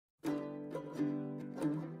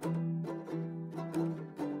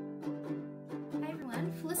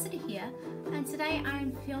here, and today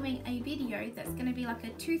I'm filming a video that's going to be like a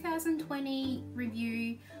 2020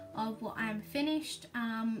 review of what I'm finished,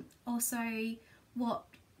 also what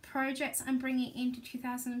projects I'm bringing into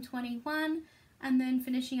 2021, and then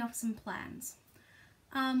finishing off some plans.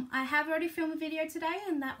 I have already filmed a video today,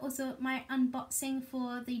 and that was my unboxing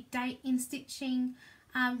for the Date in Stitching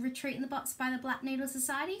Retreat in the Box by the Black Needle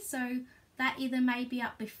Society, so that either may be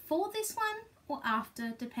up before this one or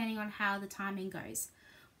after, depending on how the timing goes.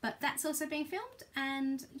 But that's also being filmed,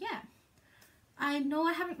 and yeah. I know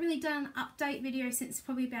I haven't really done an update video since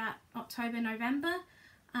probably about October, November.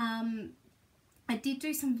 I did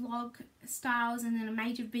do some vlog styles and then a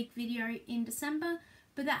major big video in December,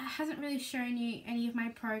 but that hasn't really shown you any of my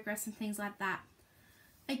progress and things like that.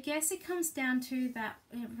 I guess it comes down to that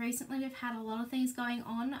recently I've had a lot of things going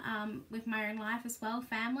on with my own life as well,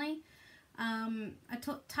 family. I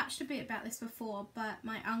touched a bit about this before, but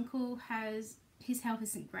my uncle his health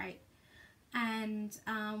isn't great, and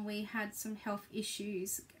we had some health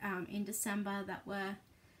issues in December that were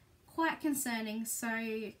quite concerning, so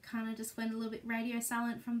kind of just went a little bit radio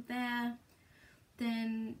silent from there.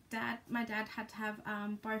 Then my dad had to have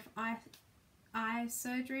both eye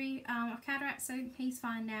surgery of cataract, so he's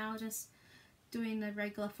fine now, just doing the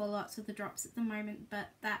regular follow-ups with the drops at the moment, but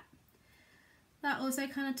that also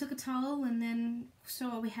kind of took a toll. And then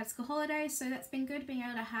so we had school holidays, so that's been good, being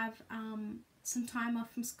able to have some time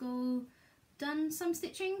off from school, done some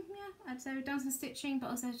stitching, yeah, I'd say we've done some stitching,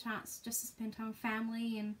 but also a chance just to spend time with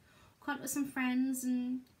family and caught up with some friends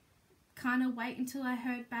and kind of wait until I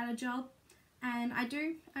heard about a job. And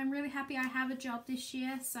I'm really happy I have a job this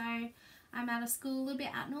year, so I'm out of school a little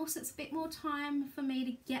bit out north, so it's a bit more time for me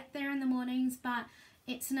to get there in the mornings, but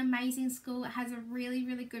it's an amazing school. It has a really,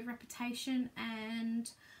 really good reputation,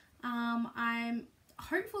 and I'm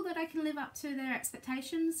hopeful that I can live up to their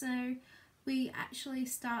expectations. So we actually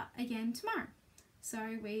start again tomorrow.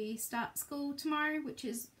 So we start school tomorrow, which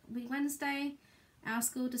is Wednesday. Our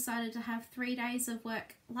school decided to have 3 days of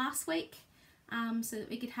work last week, so that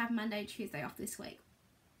we could have Monday, Tuesday off this week.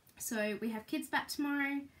 So we have kids back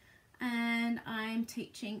tomorrow, and I'm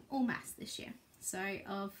teaching all maths this year, so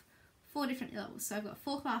of 4 different levels. So I've got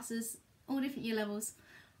 4 classes, all different year levels,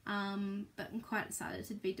 but I'm quite excited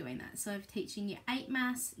to be doing that. So I'm teaching year 8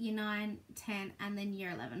 maths, year 9, 10, and then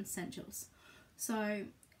year 11 essentials. So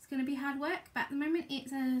it's going to be hard work, but at the moment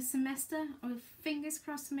it's a semester, with fingers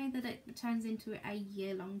crossed for me that it turns into a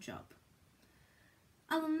year-long job.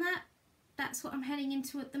 Other than that, that's what I'm heading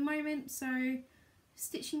into at the moment. So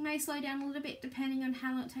stitching may slow down a little bit depending on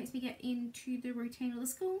how long it takes me to get into the routine of the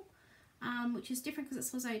school, which is different because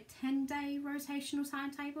it's also a 10-day rotational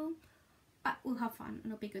timetable, but we'll have fun and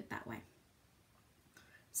it'll be good that way.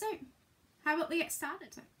 So how about we get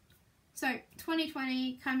started? So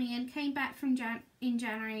 2020 coming in, came back from in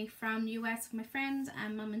January from the US with my friends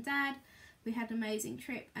and mum and dad. We had an amazing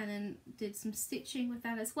trip and then did some stitching with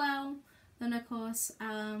that as well. Then of course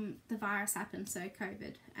the virus happened, so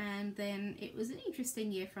COVID, and then it was an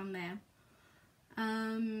interesting year from there.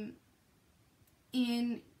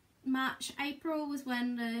 In March, April was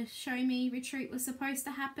when the Show Me retreat was supposed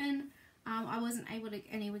to happen. I wasn't able to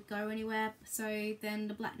go anywhere, so then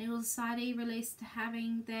the Black Needle Society released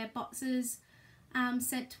having their boxes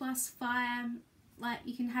sent to us via, like,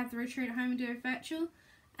 you can have the retreat at home and do it virtual,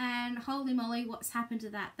 and holy moly, what's happened to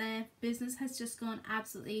that? Their business has just gone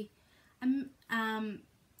absolutely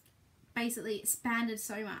basically expanded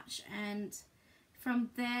so much, and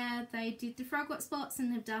from there they did the Frogwarts spots,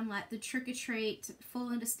 and they've done like the trick or treat,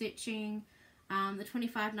 fall into stitching, the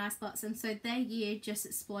 25 nice spots, and so their year just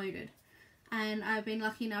exploded, and I've been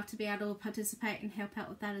lucky enough to be able to participate and help out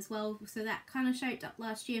with that as well. So that kind of shaped up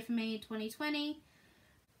last year for me, 2020.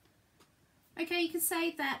 Okay, you could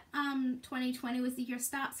say that 2020 was the year of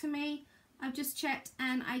starts for me. I've just checked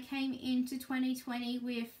and I came into 2020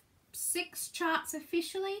 with 6 charts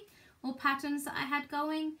officially, or patterns that I had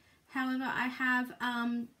going. However, I have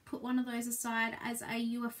put one of those aside as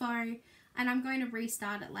a UFO, and I'm going to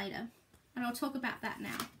restart it later, and I'll talk about that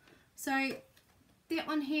now. So that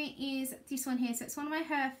one here is this one here. So it's one of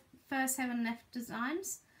my first 7 left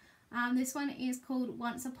designs. This one is called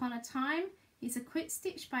Once Upon a Time. It's a quick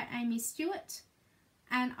stitch by Aimee Stewart,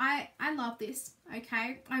 and I love this.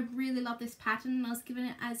 Okay, I really love this pattern, and I was given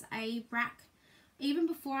it as a rack even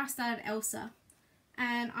before I started Elsa.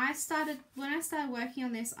 And when I started working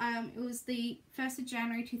on this, it was the 1st of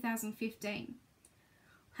January 2015.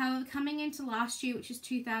 However, coming into last year, which is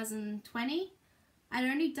 2020,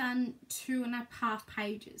 I'd only done 2.5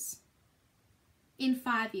 pages in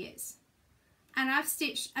 5 years. And I've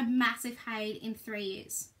stitched a massive height in 3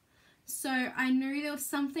 years. So I knew there was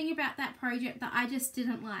something about that project that I just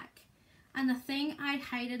didn't like. And the thing I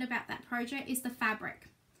hated about that project is the fabric.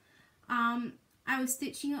 I was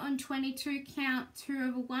stitching it on 22 count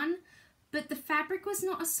 2/1, but the fabric was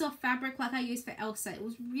not a soft fabric like I used for Elsa. It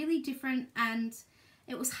was really different and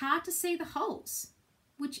it was hard to see the holes,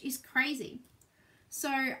 which is crazy.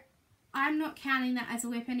 So I'm not counting that as a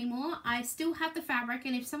WIP anymore. I still have the fabric,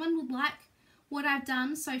 and if someone would like what I've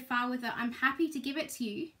done so far with it, I'm happy to give it to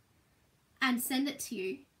you and send it to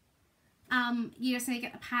you. You just need to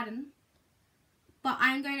get the pattern. But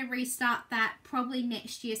I'm going to restart that probably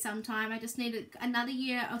next year sometime. I just need another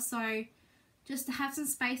year or so just to have some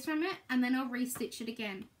space from it, and then I'll restitch it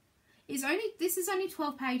again. This is only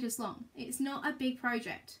 12 pages long. It's not a big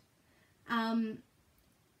project.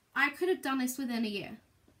 I could have done this within a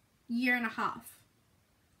year and a half.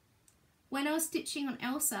 When I was stitching on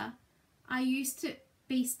Elsa, I used to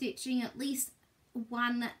be stitching at least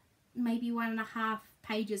maybe 1.5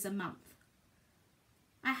 pages a month.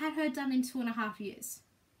 I had her done in 2.5 years.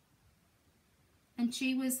 And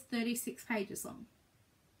she was 36 pages long.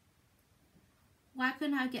 Why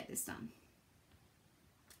couldn't I get this done?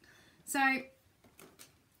 So,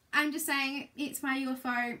 I'm just saying, it's my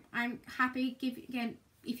UFO. I'm happy. Again,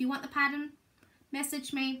 if you want the pattern,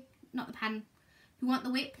 message me. Not the pattern. If you want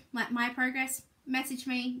the WIP, like my progress, message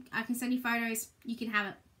me. I can send you photos. You can have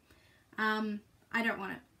it. I don't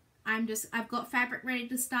want it. I've got fabric ready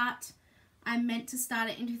to start. I meant to start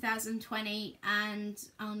it in 2020 and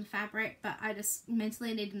on the fabric, but I just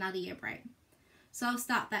mentally need another year break. So I'll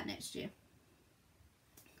start that next year.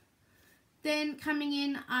 Then coming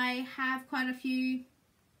in, I have quite a few,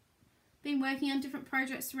 been working on different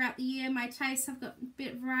projects throughout the year. My tastes have got a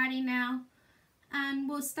bit of variety now, and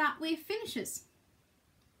we'll start with finishes.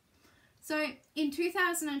 So in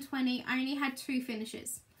 2020, I only had 2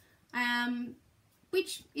 finishes.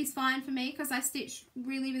 Which is fine for me because I stitched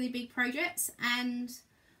really, really big projects and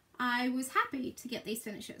I was happy to get these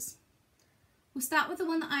finishes. We'll start with the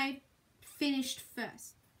one that I finished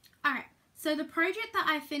first. Alright, so the project that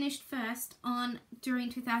I finished first on during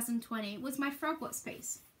 2020 was my Frogwarts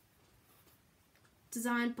piece,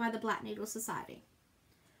 designed by the Black Needle Society.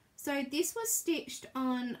 So this was stitched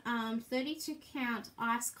on 32 count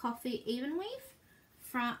Ice Coffee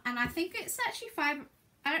Evenweave, and I think it's actually I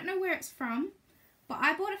don't know where it's from. But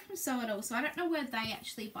I bought it from Soaring, so I don't know where they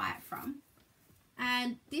actually buy it from.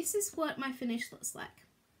 And this is what my finish looks like.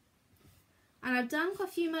 And I've done a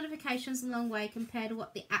few modifications along the way compared to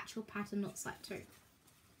what the actual pattern looks like too.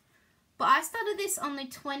 But I started this on the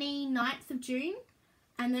 29th of June,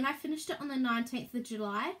 and then I finished it on the 19th of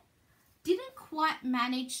July. Didn't quite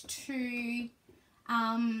manage to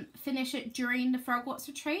finish it during the Frogwarts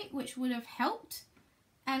retreat, which would have helped.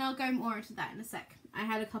 And I'll go more into that in a sec. I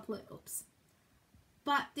had a couple of oops.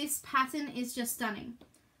 But this pattern is just stunning.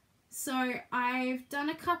 So I've done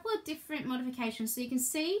a couple of different modifications. So you can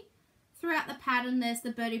see throughout the pattern there's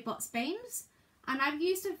the birdie box beams. And I've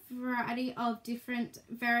used a variety of different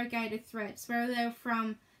variegated threads, whether they're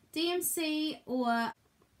from DMC or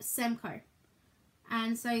Semco.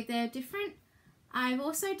 And so they're different. I've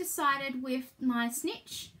also decided with my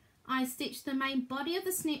snitch, I stitched the main body of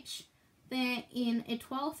the snitch there in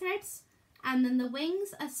 12 threads. And then the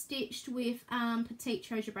wings are stitched with petite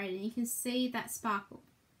treasure braid, and you can see that sparkle.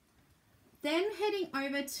 Then heading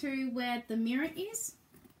over to where the mirror is.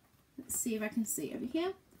 Let's see if I can see over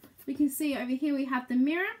here. We can see over here we have the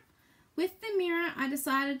mirror. With the mirror, I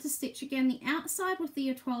decided to stitch again the outside with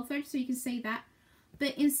the 12 thread, so you can see that.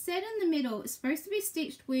 But instead in the middle, it's supposed to be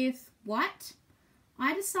stitched with white.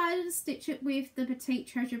 I decided to stitch it with the petite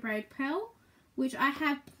treasure braid pearl, which I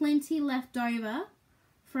have plenty left over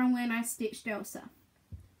from when I stitched Elsa.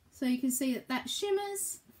 So you can see that that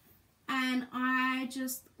shimmers, and I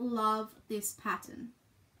just love this pattern.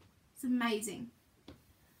 It's amazing.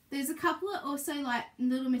 There's a couple of also like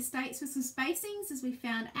little mistakes with some spacings as we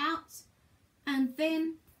found out. And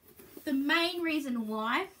then the main reason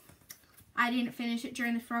why I didn't finish it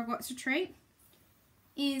during the Frogwarts retreat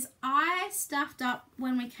is I stuffed up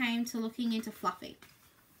when we came to looking into Fluffy.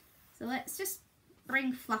 So let's just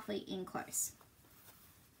bring Fluffy in close.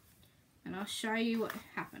 And I'll show you what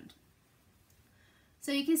happened.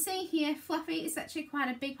 So you can see here, Fluffy is actually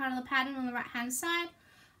quite a big part of the pattern on the right hand side.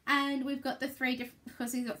 And we've got the 3 different,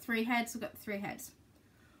 because he's got 3 heads, we've got 3 heads.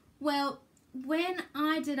 Well, when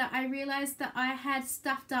I did it, I realised that I had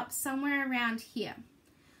stuffed up somewhere around here.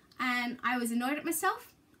 And I was annoyed at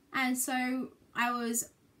myself. And so I was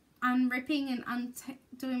unripping and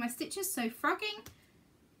undoing my stitches, so frogging.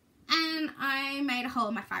 And I made a hole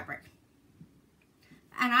in my fabric.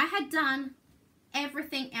 And I had done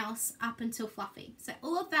everything else up until fluffy. So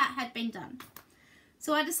all of that had been done.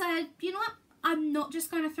 So I decided, you know what, I'm not just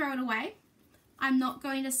going to throw it away. I'm not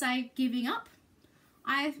going to say giving up.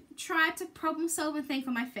 I've tried to problem solve and think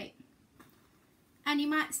on my feet. And you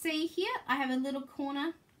might see here, I have a little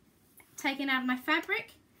corner taken out of my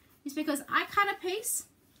fabric. It's because I cut a piece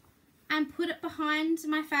and put it behind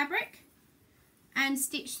my fabric and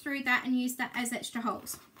stitch through that and use that as extra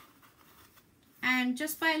holes. And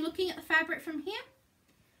just by looking at the fabric from here,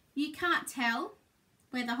 you can't tell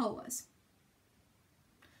where the hole was.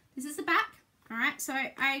 This is the back, alright, so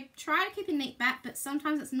I try to keep a neat back, but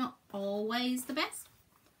sometimes it's not always the best.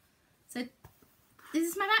 So this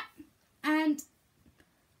is my back, and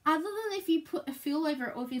other than if you put a fill over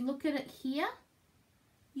it or if you look at it here,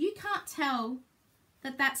 you can't tell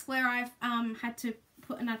that that's where I've had to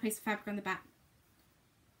put another piece of fabric on the back.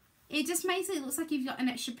 It just makes it look like you've got an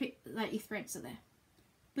extra like your threads are there.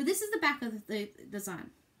 But this is the back of the design.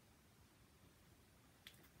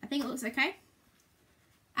 I think it looks okay.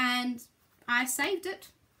 And I saved it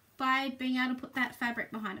by being able to put that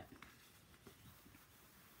fabric behind it.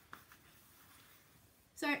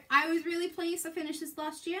 So I was really pleased to finish this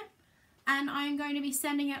last year, and I'm going to be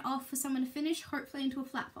sending it off for someone to finish, hopefully into a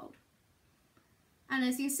flat fold. And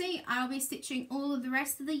as you can see, I'll be stitching all of the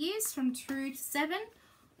rest of the years from 2 to 7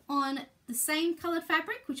 on the same coloured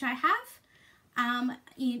fabric, which I have,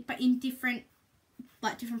 but in different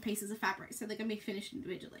pieces of fabric, so they're going to be finished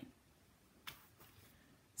individually.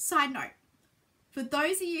 Side note, for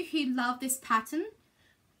those of you who love this pattern,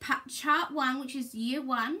 chart 1, which is year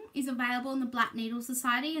 1, is available in the Black Needle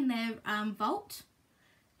Society in their vault.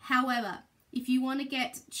 However, if you want to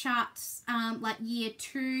get charts like year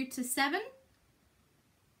 2 to 7,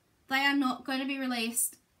 they are not going to be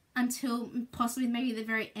released until possibly maybe the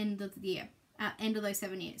very end of the year, end of those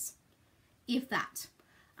 7 years, if that.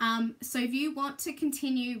 So if you want to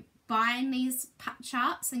continue buying these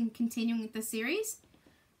charts and continuing with the series,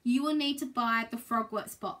 you will need to buy the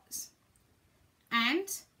Frogwarts box. And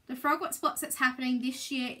the Frogwarts box that's happening this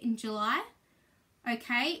year in July,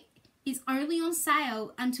 okay, is only on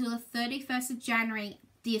sale until the 31st of January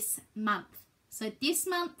this month. So this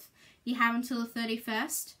month, you have until the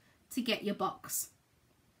 31st to get your box.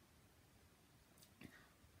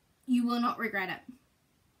 You will not regret it.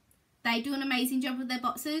 They do an amazing job with their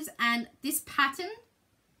boxes, and this pattern,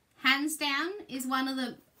 hands down, is one of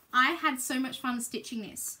the... I had so much fun stitching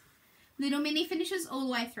this. Little mini finishes all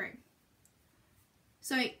the way through.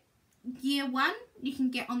 So year 1, you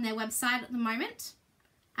can get on their website at the moment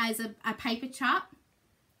as a paper chart.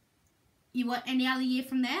 You want any other year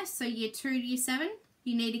from there, so year 2 to year 7,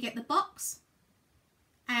 you need to get the box,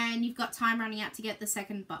 and you've got time running out to get the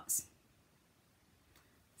second box.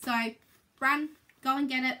 So run, go and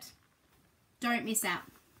get it, don't miss out.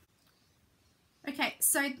 Okay,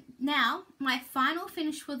 so now my final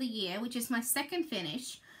finish for the year, which is my second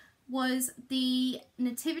finish, was the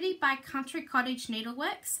Nativity by Cottage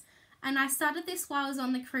Needleworks, and I started this while I was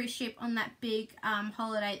on the cruise ship on that big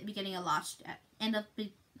holiday at the beginning of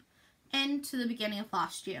end to the beginning of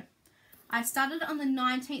last year. I started on the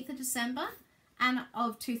 19th of December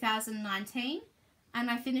of 2019, and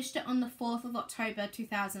I finished it on the 4th of October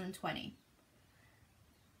 2020.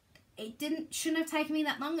 It shouldn't have taken me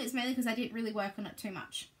that long. It's mainly because I didn't really work on it too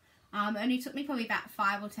much. It only took me probably about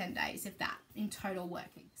 5 or 10 days, if that, in total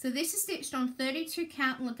working. So this is stitched on 32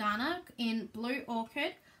 count Lugana in blue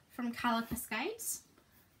Orchid from Colour Cascades.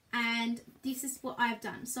 And this is what I've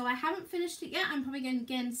done. So I haven't finished it yet. I'm probably going to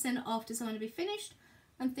again send it off to someone to be finished.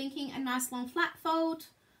 I'm thinking a nice long flat fold.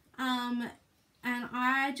 And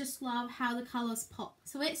I just love how the colours pop.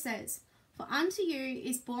 So it says, "For unto you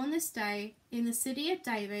is born this day in the city of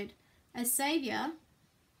David a Saviour,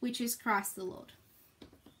 which is Christ the Lord."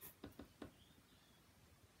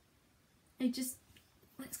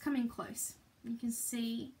 Let's come in close. You can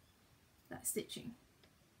see that stitching.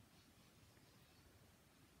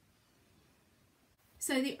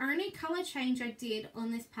 So the only colour change I did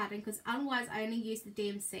on this pattern, because otherwise I only used the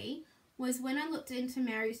DMC, was when I looked into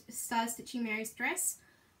started stitching Mary's dress,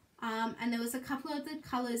 and there was a couple of the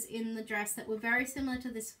colours in the dress that were very similar to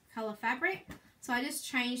this colour fabric, so I just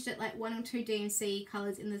changed it like 1 or 2 DMC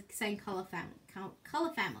colours in the same colour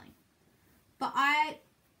family. But I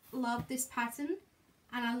love this pattern,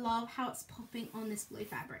 and I love how it's popping on this blue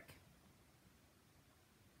fabric.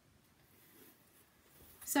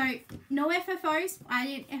 So no FFOs. I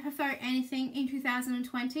didn't FFO anything in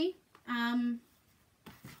 2020,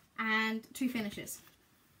 and 2 finishes.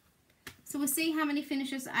 So we'll see how many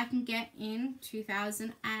finishes I can get in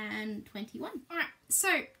 2021. Alright, so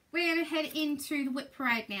we're going to head into the WIP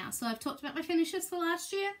parade now. So I've talked about my finishes for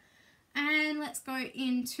last year. And let's go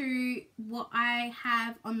into what I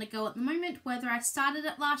have on the go at the moment, whether I started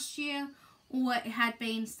it last year or it had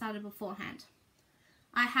been started beforehand.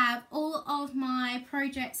 I have all of my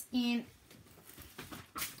projects in,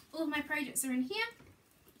 all of my projects are in here,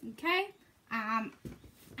 okay,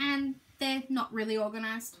 and they're not really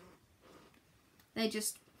organised. They're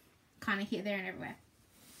just kind of here, there and everywhere.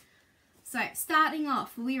 So starting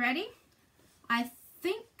off, are we ready? I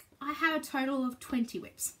think I have a total of 20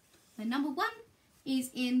 WIPs. So number one is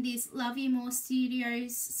in this Love You More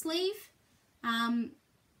Studios sleeve. And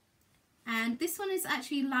this one is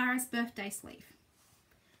actually Lara's birthday sleeve,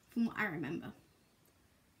 from what I remember.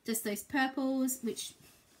 Just those purples, which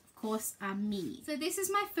of course are me. So this is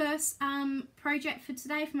my first project for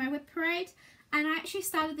today for my WIP parade. And I actually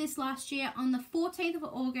started this last year on the 14th of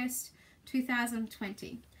August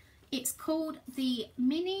 2020. It's called the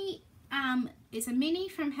mini, it's a mini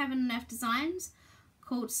from Heaven and Earth Designs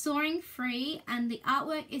called Soaring Free, and the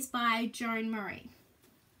artwork is by Joan Marie.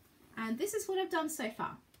 And this is what I've done so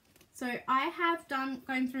far. So I have done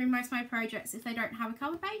going through most of my projects if they don't have a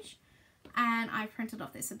cover page, and I printed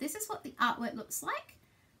off this. So this is what the artwork looks like,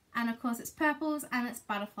 and of course it's purples and it's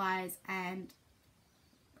butterflies, and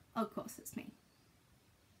of course it's me.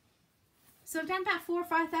 So I've done about 4,000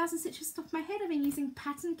 or 5,000 stitches off the top of my head. I've been using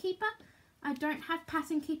Pattern Keeper. I don't have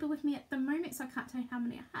Pattern Keeper with me at the moment, so I can't tell you how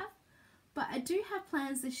many I have. But I do have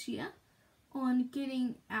plans this year on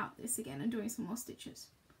getting out this again and doing some more stitches.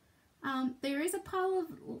 There is a pile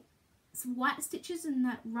of some white stitches in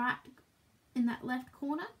that left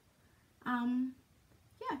corner.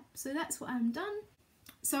 Yeah, so that's what I've done.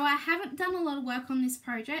 So I haven't done a lot of work on this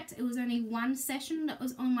project. It was only one session that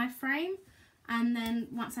was on my frame, and then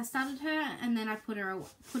once I started her, and then I put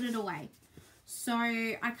it away. So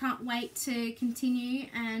I can't wait to continue,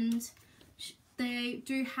 and they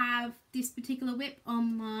do have this particular WIP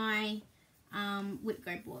on my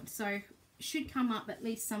WIPGO board, so should come up at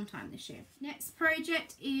least sometime this year. Next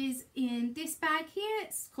project is in this bag here.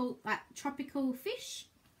 It's called Tropical Fish,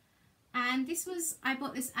 and this was, I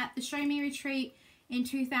bought this at the Show Me retreat in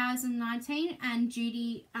 2019, and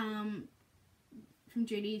Judy from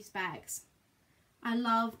Judy's bags. I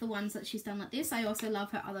love the ones that she's done like this. I also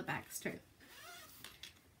love her other bags too.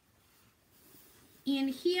 In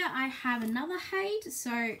here I have another Haid,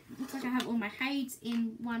 so it looks like I have all my Haids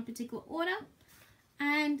in one particular order.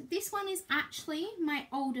 And this one is actually my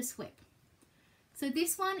oldest WIP. So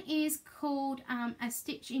this one is called A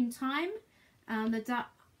Stitch in Time. The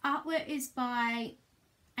artwork is by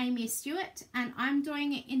Aimee Stewart, and I'm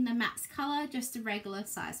doing it in the matte colour, just a regular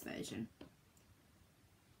size version.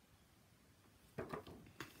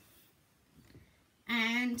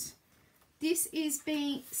 And this is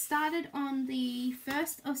being started on the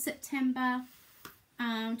 1st of September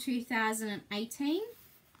 2018,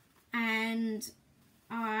 and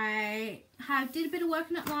I did a bit of work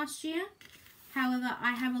on it last year. However,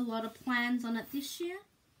 I have a lot of plans on it this year.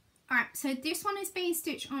 Alright, so this one is being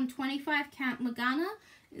stitched on 25 count Lugana.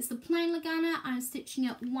 It's the plain Lugana. I'm stitching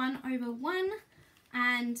it 1/1,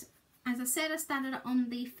 and as I said, I started it on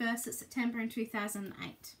the 1st of September in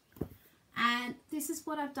 2008. And this is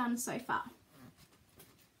what I've done so far.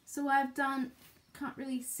 So I've done, can't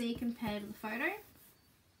really see compared to the photo,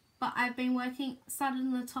 but I've been working, started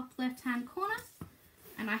in the top left hand corner,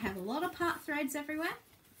 and I have a lot of part threads everywhere.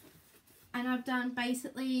 And I've done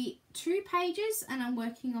basically 2 pages, and I'm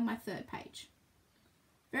working on my 3rd page.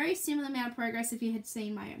 Very similar amount of progress if you had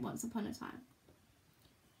seen my Once Upon a Time.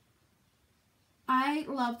 I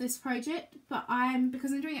love this project, but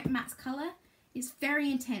because I'm doing it matte colour, it's very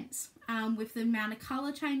intense with the amount of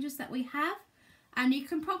colour changes that we have, and you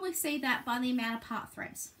can probably see that by the amount of part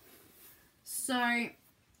threads. So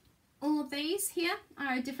all of these here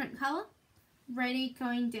are a different colour, ready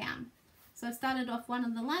going down. So I started off one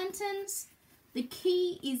of the lanterns. The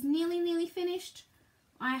key is nearly finished.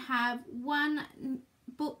 I have one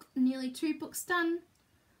book, nearly 2 books done.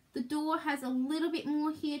 The door has a little bit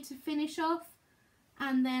more here to finish off,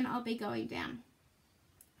 and then I'll be going down.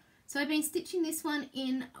 So I've been stitching this one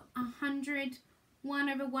in 100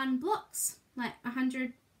 1/1 blocks, like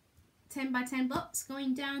 100 10x10 blocks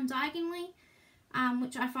going down diagonally,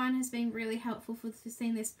 which I find has been really helpful for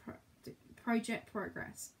seeing this project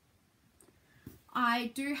progress. I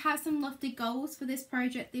do have some lofty goals for this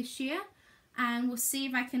project this year, and we'll see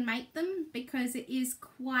if I can make them, because it is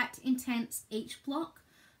quite intense each block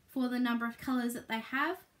for the number of colours that they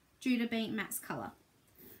have due to being matte colour.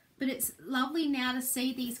 But it's lovely now to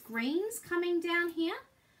see these greens coming down here.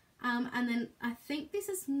 And then I think this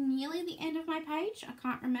is nearly the end of my page. I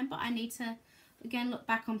can't remember. I need to again look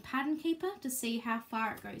back on Pattern Keeper to see how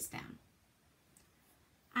far it goes down.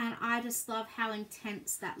 and I just love how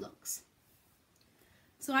intense that looks.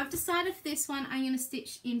 So I've decided for this one I'm going to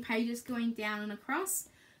stitch in pages going down and across.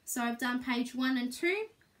 So I've done page 1 and 2,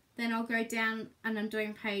 then I'll go down and I'm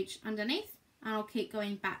doing page underneath, and I'll keep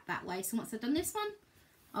going back that way. So once I've done this one,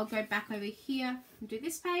 I'll go back over here and do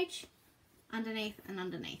this page, underneath and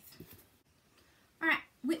underneath. Alright,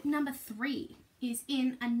 WIP number 3 is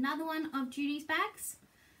in another one of Judy's bags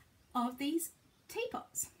of these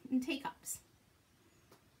teapots and teacups.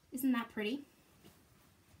 Isn't that pretty?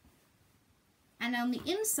 And on the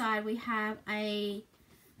inside we have a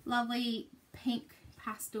lovely pink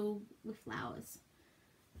pastel with flowers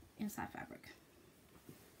inside fabric.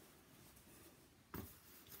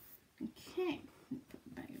 Okay, put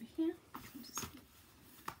it back over here.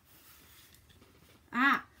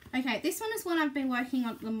 Okay, this one is one I've been working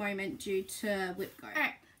on at the moment due to WIPGO.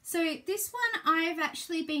 Alright, so this one I've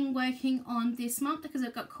actually been working on this month because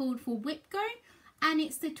it got called for WIPGO, and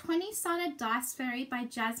it's the 20-sided dice fairy by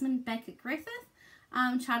Jasmine Beckett-Griffith,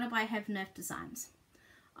 charted by Evenweave Designs.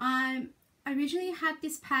 I originally had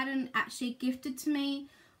this pattern actually gifted to me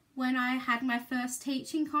when I had my first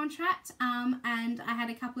teaching contract, and I had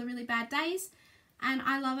a couple of really bad days, and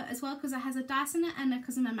I love it as well because it has a dice in it and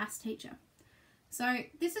because I'm a maths teacher. So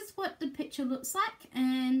this is what the picture looks like,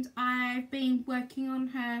 and I've been working on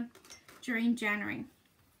her during January.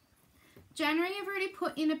 I've already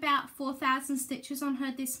put in about 4,000 stitches on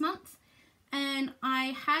her this month, and I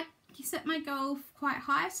had set my goal quite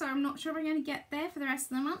high, so I'm not sure we're going to get there for the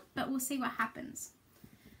rest of the month, but we'll see what happens.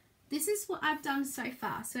 This is what I've done so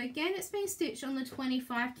far. So again, it's been stitched on the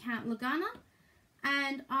 25 count Lugana,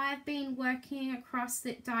 and I've been working across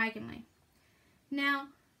it diagonally. Now,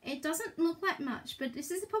 it doesn't look like much, but this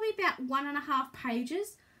is probably about 1.5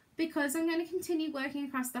 pages because I'm going to continue working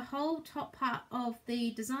across the whole top part of the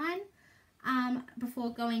design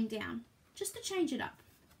before going down, just to change it up.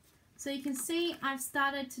 So you can see I've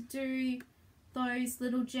started to do those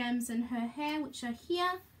little gems in her hair, which are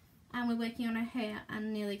here, and we're working on her hair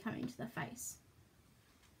and nearly coming to the face.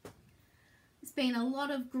 It's been a lot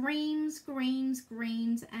of greens, greens,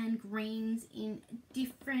 greens, and greens in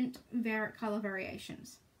different colour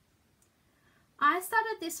variations. I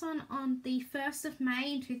started this one on the 1st of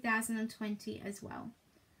May in 2020 as well.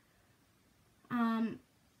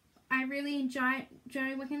 I really enjoy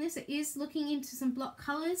working this. It is looking into some block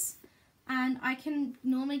colours, and I can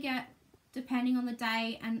normally get, depending on the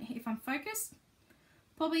day and if I'm focused,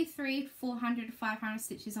 probably 300 to 400 to 500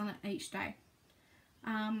 stitches on it each day.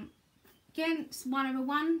 Again, it's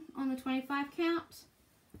 1/1 on the 25 count,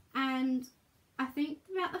 and I think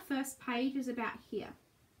about the first page is about here.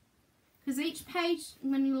 Because each page,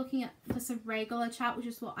 when you're looking at just a regular chart, which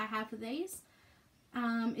is what I have for these,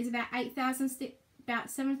 is about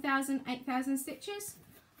 7,000, 8,000 stitches.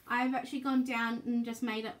 I've actually gone down and just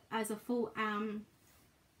made it as a full,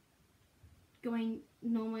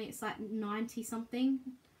 normally it's like 90 something.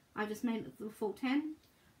 I've just made it the full 10,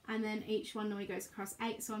 and then each one normally goes across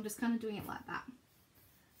 8, so I'm just kind of doing it like that.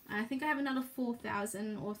 And I think I have another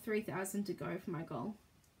 4,000 or 3,000 to go for my goal.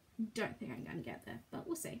 Don't think I'm going to get there, but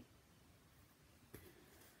we'll see.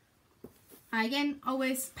 Again,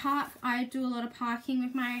 always park. I do a lot of parking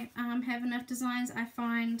with my Evenweave designs. I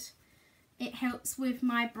find it helps with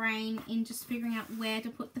my brain in just figuring out where to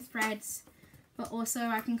put the threads, but also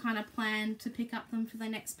I can kind of plan to pick up them for the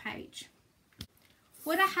next page.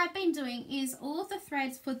 What I have been doing is all of the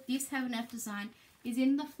threads for this Evenweave design is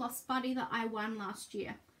in the floss buddy that I won last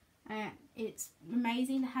year. It's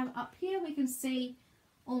amazing to have up here. We can see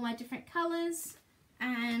all my different colours,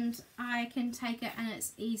 and I can take it and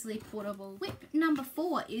it's easily portable. WIP number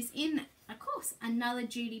 4 is in, of course, another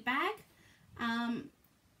Judy bag.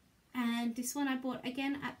 And this one I bought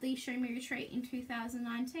again at the Show Me Retreat in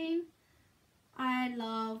 2019. I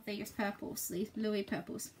love these purples, these bluey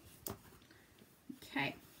purples.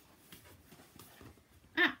 Okay.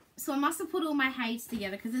 So I must have put all my Hades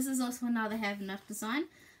together because this is also another Evenweave design.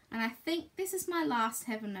 And I think this is my last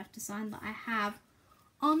Evenweave design that I have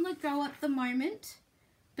on the go at the moment.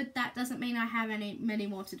 But that doesn't mean I have many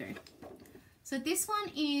more to do. So this one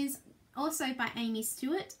is also by Aimee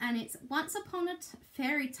Stewart, and it's Once Upon a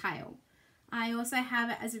Fairytale. I also have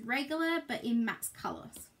it as a regular but in matte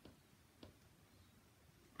colours.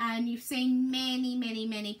 And you've seen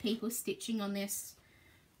many people stitching on this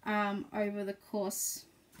over the course,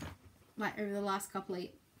 over the last couple of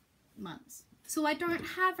months. So I don't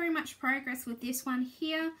have very much progress with this one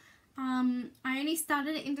here. I only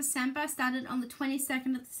started it in December. I started on the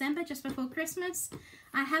 22nd of December, just before Christmas.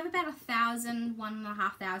 I have about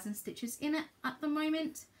 1,500 stitches in it at the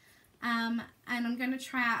moment. And I'm going to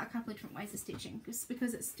try out a couple of different ways of stitching, just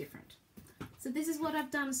because it's different. So this is what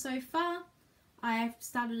I've done so far. I've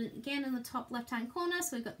started it again in the top left hand corner,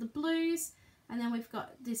 so we've got the blues, and then we've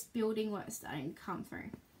got this building work starting to come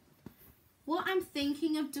through. What I'm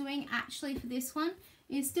thinking of doing actually for this one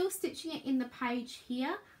is still stitching it in the page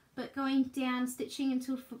here, but going down, stitching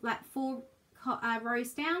until like 4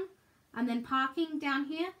 rows down, and then parking down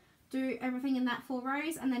here, do everything in that 4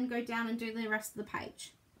 rows, and then go down and do the rest of the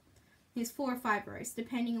page. There's 4 or 5 rows,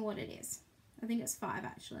 depending on what it is. I think it's 5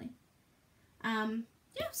 actually.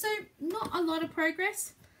 Yeah, so not a lot of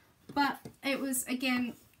progress, but it was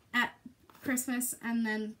again at Christmas, and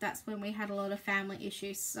then that's when we had a lot of family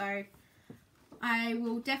issues. So I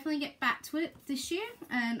will definitely get back to it this year,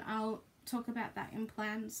 and I'll talk about that in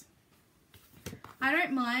plans. I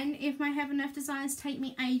don't mind if my Heaven Earth designs take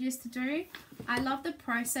me ages to do. I love the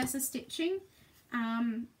process of stitching,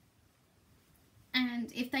 and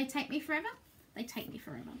if they take me forever, they take me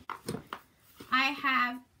forever. I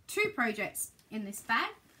have 2 projects in this bag,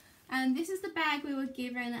 and this is the bag we were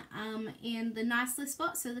given in the nice list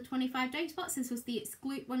spot, so the 25-day spots. This was the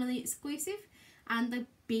one of the exclusive and the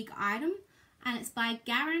big item, and it's by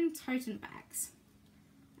Garen Toten Bags.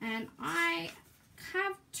 And I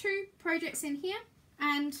have 2 projects in here,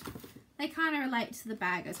 and they kind of relate to the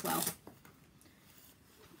bag as well.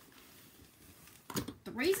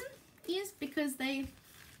 The reason is because they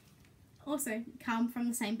also come from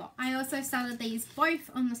the same box. I also started these both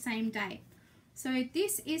on the same day. So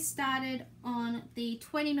this is started on the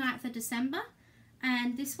 29th of December,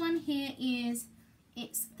 and this one here is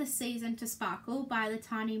It's the Season to Sparkle by the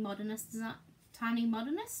Tiny Modernist.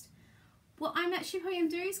 What I'm actually going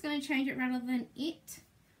to do is going to change it rather than it.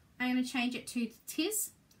 I'm going to change it to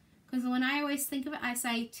Tis, because when I always think of it, I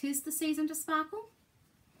say Tis the Season to Sparkle.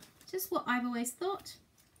 Just what I've always thought.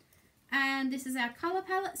 And this is our colour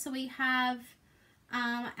palette. So we have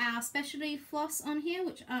our specialty floss on here,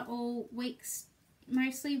 which are all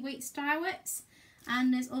mostly wheat Stewart,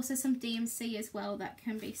 and there's also some DMC as well that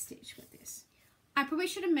can be stitched with this. I probably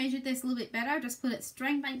should have measured this a little bit better. I just put it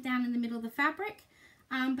straight back down in the middle of the fabric,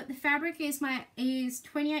 but the fabric is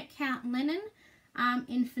 28 count linen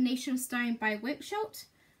in Phoenician stone by WIPGO,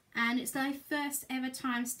 and it's my first ever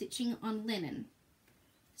time stitching on linen.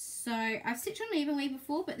 So I've stitched on Evenweave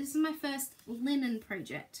before, but this is my first linen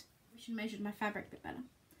project. I should have measured my fabric a bit better.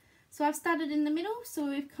 So I've started in the middle, so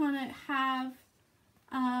we've kind of have,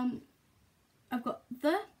 I've got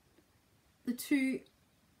the two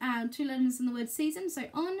letters in the word season, so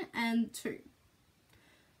on and to.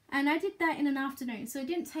 And I did that in an afternoon, so it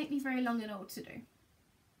didn't take me very long at all to do.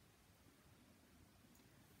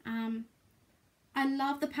 I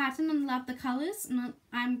love the pattern and love the colours, and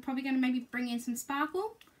I'm probably going to maybe bring in some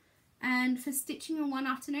sparkle. And for stitching in one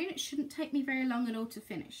afternoon, it shouldn't take me very long at all to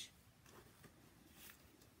finish.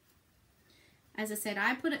 As I said,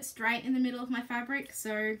 I put it straight in the middle of my fabric,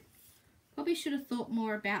 so probably should have thought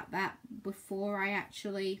more about that before I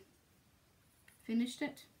actually finished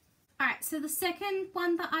it. Alright, so the second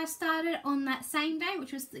one that I started on that same day,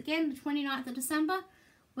 which was again the 29th of December,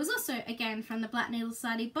 was also again from the Black Needle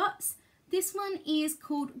Society box. This one is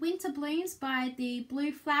called Winter Blooms by the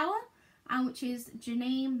Blue Flower, which is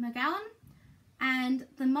Janine McGowan, and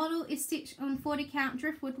the model is stitched on 40 count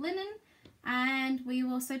driftwood linen, and we've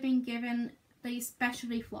also been given the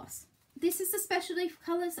specialty floss. This is the specialty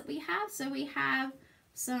colours that we have. So we have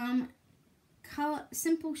some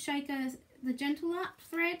simple shakers, the gentle art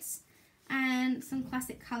threads, and some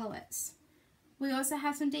classic colorways. We also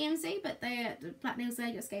have some DMZ, but the Black Needles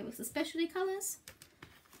they just gave us the specialty colours.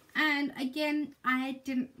 And again, I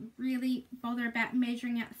didn't really bother about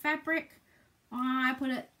measuring out the fabric. I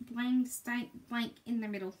put it blank in the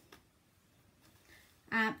middle.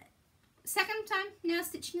 Second time now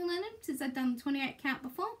stitching in linen, since I've done the 28 count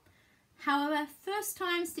before. However, first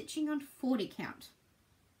time stitching on 40 count.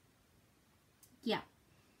 Yeah.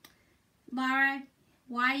 Lara,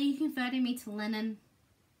 why are you converting me to linen?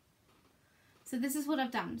 So this is what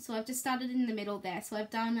I've done. So I've just started in the middle there. So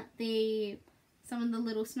I've done some of the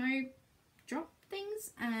little snow drop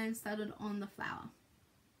things and started on the flower.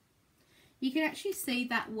 You can actually see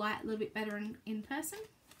that white a little bit better in person.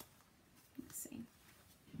 Let's see.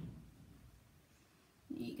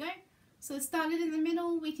 There you go. So it started in the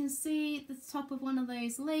middle. We can see the top of one of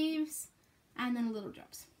those leaves and then little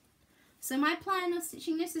drops. So my plan of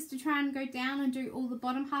stitching this is to try and go down and do all the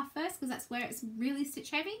bottom half first, because that's where it's really stitch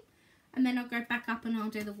heavy. And then I'll go back up and I'll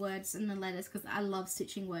do the words and the letters, because I love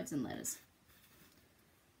stitching words and letters.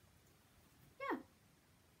 Yeah.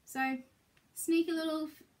 So sneaky little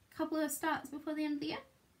couple of starts before the end of the year.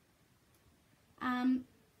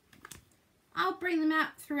 I'll bring them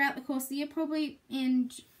out throughout the course of the year, probably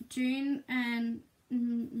in June and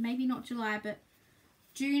maybe not July, but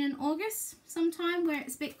June and August sometime, where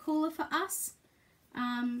it's a bit cooler for us,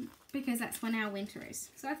 because that's when our winter is.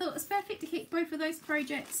 So I thought it was perfect to keep both of those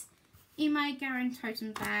projects in my Garen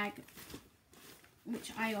Totem bag,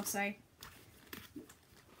 which I also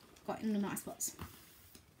got in the nice box.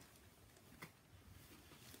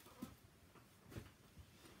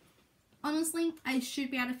 Honestly, I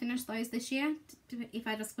should be able to finish those this year if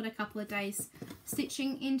I just put a couple of days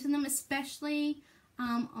stitching into them, especially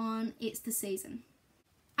on It's the Season.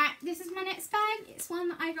 Alright, this is my next bag. It's one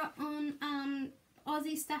that I got on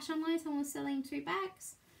Aussie Stash Online. Someone was selling 2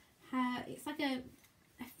 bags. It's like a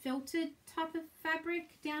felted type of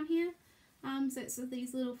fabric down here. So it's with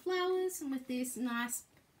these little flowers and with this nice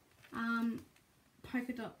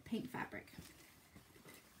polka dot pink fabric.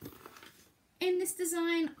 In this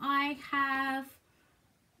design, I have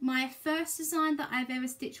my first design that I've ever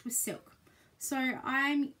stitched with silk. So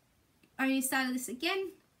I'm only started this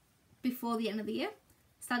again before the end of the year.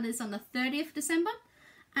 Started this on the 30th of December,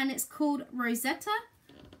 and it's called Rosetta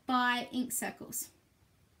by Ink Circles.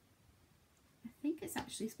 I think it's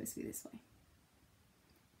actually supposed to be this way.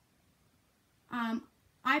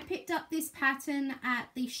 I picked up this pattern at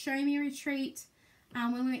the Show Me retreat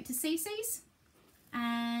when we went to CC's,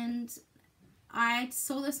 and I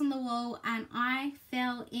saw this on the wall and I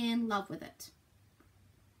fell in love with it.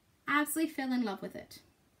 Absolutely fell in love with it.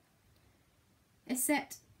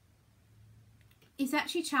 Except it's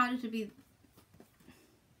actually charted to be,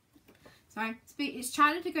 sorry, it's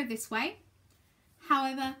charted to go this way.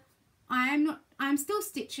 However, I'm still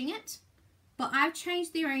stitching it, but I've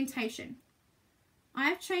changed the orientation.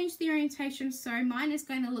 I've changed the orientation so mine is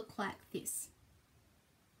going to look like this,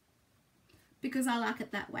 because I like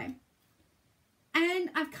it that way. And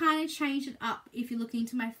I've kind of changed it up if you're looking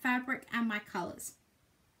into my fabric and my colours.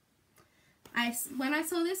 When I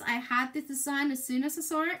saw this, I had this design as soon as I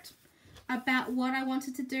saw it, about what I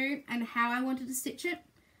wanted to do and how I wanted to stitch it.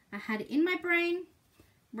 I had it in my brain,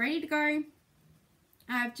 ready to go.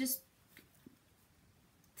 I've just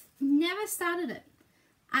never started it.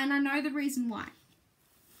 And I know the reason why.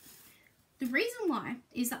 The reason why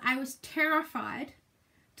is that I was terrified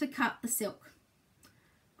to cut the silk.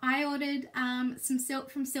 I ordered some silk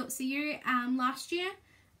from Silk CU last year,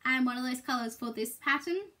 and one of those colours for this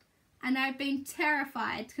pattern, and I've been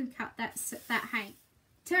terrified to cut that hank.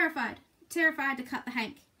 Terrified to cut the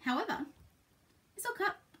hank. However, it's all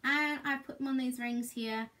cut, and I put them on these rings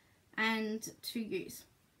here and to use.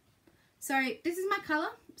 So this is my colour.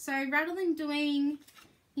 So rather than doing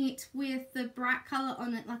it with the bright colour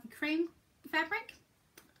on it like a cream fabric,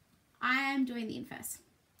 I am doing the inverse.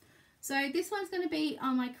 So this one's going to be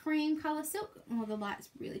on my cream colour silk. Oh, the light's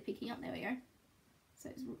really picking up. There we go. So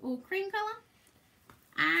it's all cream colour.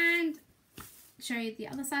 And show you the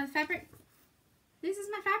other side of the fabric. This is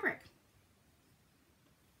my fabric.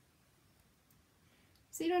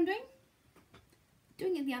 See what I'm doing?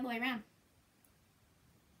 Doing it the other way around.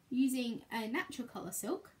 Using a natural colour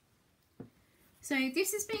silk. So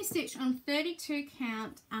this has been stitched on 32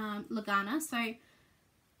 count Lugana. So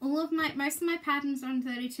most of my patterns are on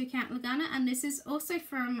 32 count Lugana, and this is also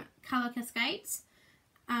from Colour Cascades,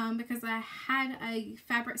 because I had a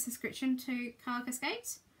fabric subscription to Colour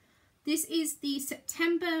Cascades. This is the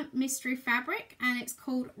September mystery fabric, and it's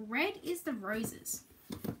called Red is the Roses.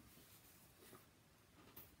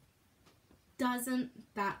 Doesn't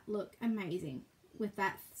that look amazing with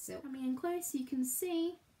that silk? Coming in close, you can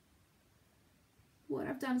see what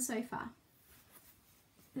I've done so far.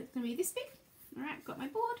 It's going to be this big. Alright, got my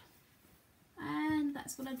board, and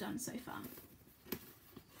that's what I've done so far.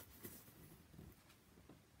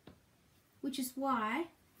 Which is why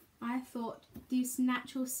I thought this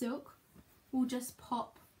natural silk will just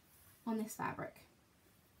pop on this fabric.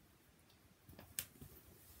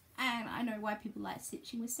 And I know why people like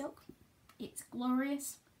stitching with silk. It's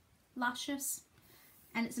glorious, luscious,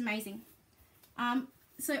 and it's amazing.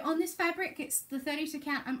 So on this fabric, it's the 32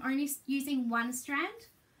 count, I'm only using one strand,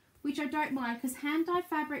 which I don't mind because hand-dyed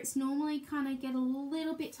fabrics normally kind of get a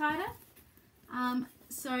little bit tighter.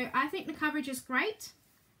 So I think the coverage is great.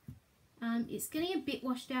 It's getting a bit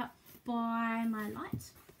washed out by my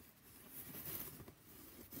light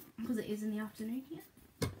because it is in the afternoon here.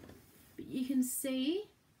 But you can see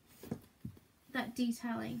that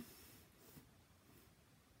detailing.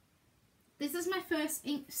 This is my first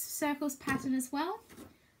Ink Circles pattern as well,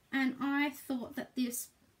 and I thought that this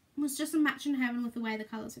was just a match in heaven with the way the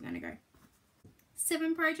colours are going to go.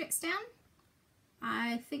 7 projects down.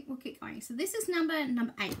 I think we'll keep going. So this is number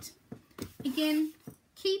 8. Again,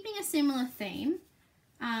 keeping a similar theme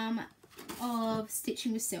of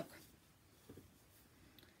stitching with silk.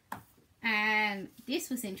 And this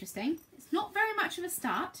was interesting. It's not very much of a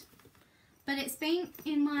start, but it's been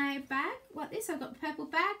in my bag like this. I've got the purple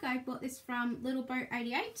bag. I bought this from Little Boat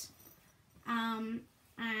 88.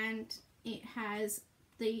 And it has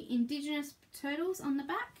the Indigenous turtles on the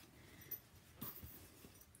back.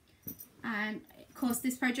 And of course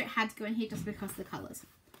this project had to go in here just because of the colours.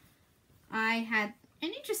 I had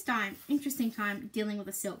an interesting time dealing with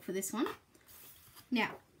the silk for this one. Now,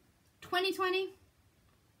 2020,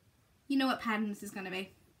 you know what pattern this is going to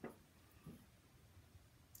be.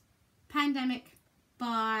 Pandemic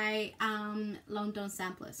by London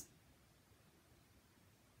Samplers.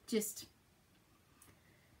 Just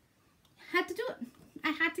had to do it.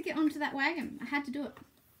 I had to get onto that wagon. I had to do it.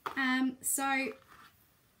 So I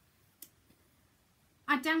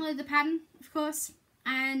downloaded the pattern, of course,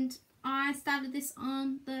 and I started this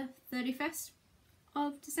on the 31st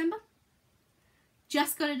of December.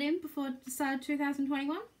 Just got it in before the start of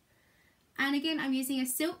 2021. And again, I'm using a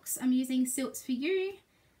silks. I'm using Silks for You,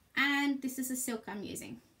 and this is a silk I'm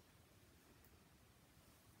using.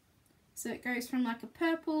 So it goes from like a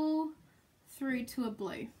purple through to a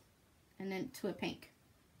blue and then to a pink.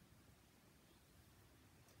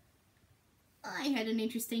 I had an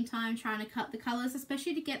interesting time trying to cut the colours,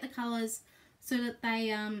 especially to get the colours so that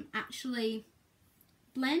they actually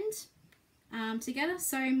blend together.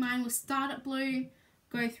 So mine will start at blue,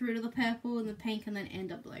 go through to the purple and the pink, and then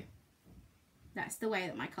end at blue. That's the way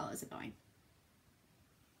that my colours are going.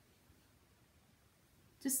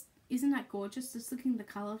 Just, isn't that gorgeous? Just looking at the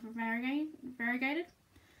colours variegated.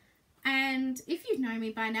 And if you've known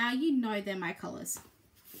me by now, you know they're my colours.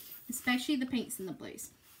 Especially the pinks and the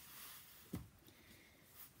blues.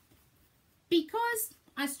 Because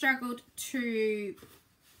I struggled to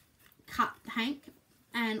cut Hank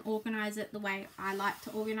and organise it the way I like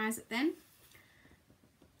to organise it then,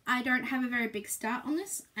 I don't have a very big start on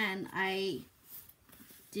this, and I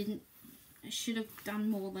should have done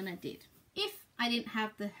more than I did. If I didn't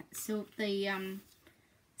have the silk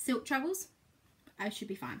troubles, I should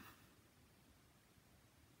be fine.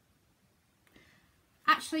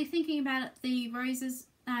 Actually, thinking about it, the roses,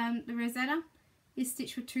 the rosetta is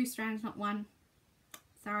stitched with 2 strands, not 1.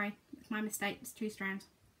 Sorry, it's my mistake. It's 2 strands.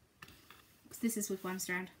 Because this is with 1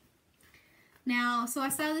 strand. Now, so I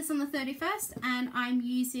started this on the 31st, and I'm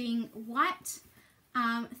using white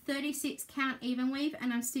 36 count Evenweave,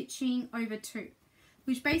 and I'm stitching over 2,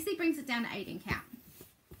 which basically brings it down to 18 count.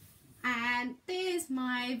 And there's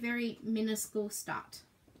my very minuscule start.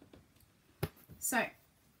 So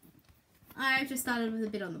I've just started with a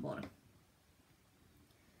bit on the border.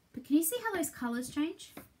 But can you see how those colours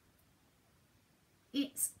change?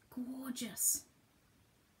 It's gorgeous.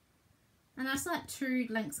 And that's like 2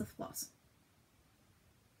 lengths of floss.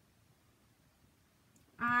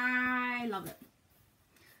 I love it.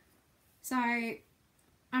 So I'm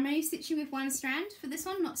only stitching with 1 strand for this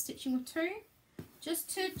one, not stitching with 2.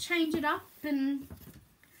 Just to change it up, and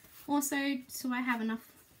also so I have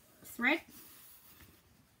enough thread.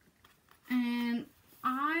 And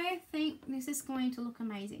I think this is going to look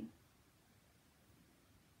amazing.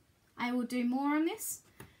 I will do more on this.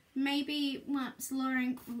 Maybe once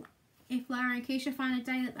if Laura and Keisha find a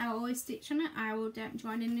day that they'll always stitch on it, I will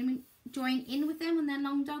join in with them on their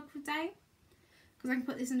long dog day. Because I can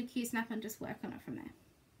put this in a Q-snap and just work on it from there.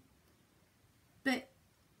 But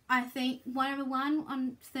I think 1/1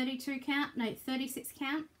 on 36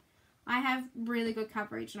 count, I have really good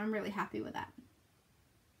coverage, and I'm really happy with that.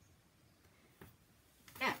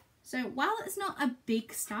 Yeah, so while it's not a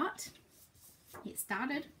big start, it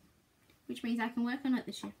started, which means I can work on it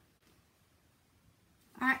this year.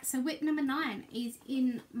 Alright, so WIP number 9 is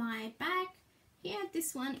in my bag. Here,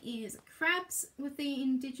 this one is crabs with the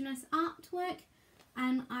Indigenous artwork,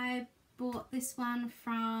 and I bought this one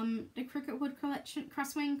from the Cricket Wood collection,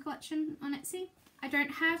 Crosswing collection on Etsy. I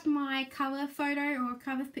don't have my cover photo or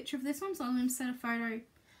cover picture of this one, so I'm going to set a photo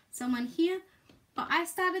someone here. But I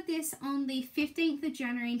started this on the 15th of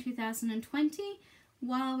January in 2020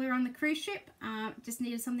 while we were on the cruise ship. Just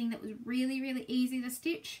needed something that was really easy to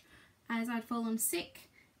stitch as I'd fallen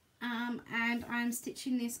sick. And I'm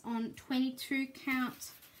stitching this on 22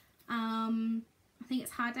 count, I think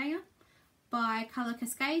it's Hardanger by Colour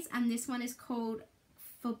Cascades, and this one is called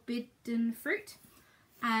Forbidden Fruit,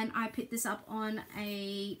 and I picked this up on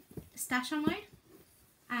a stash unload,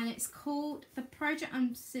 and it's called, the project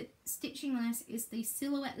I'm stitching on this is the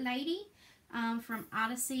Silhouette Lady from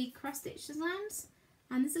Artisy Cross Stitch Designs,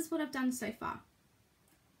 and this is what I've done so far.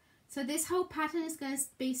 So this whole pattern is going to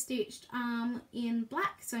be stitched in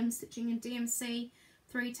black, so I'm stitching in DMC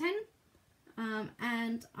 310,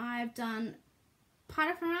 and I've done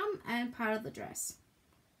part of her arm and part of the dress.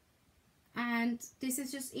 And this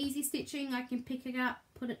is just easy stitching. I can pick it up,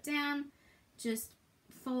 put it down, just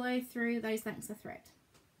follow through those lengths of thread.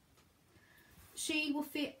 She will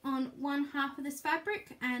fit on one half of this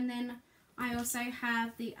fabric, and then I also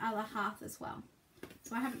have the other half as well.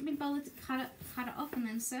 So I haven't been bothered to cut it off and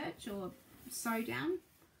then search or sew down,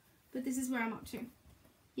 but this is where I'm up to.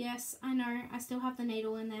 Yes, I know I still have the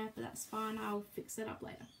needle in there, but that's fine. I'll fix it up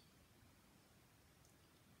later.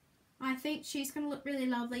 I think she's going to look really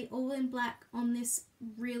lovely all in black on this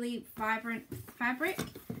really vibrant fabric.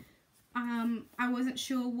 I wasn't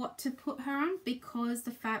sure what to put her on because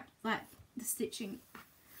the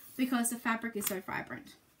because the fabric is so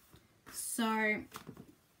vibrant. So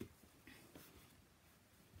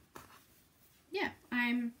yeah,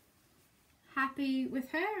 I'm happy with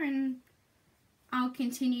her, and I'll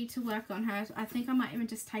continue to work on her. I think I might even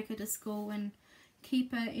just take her to school and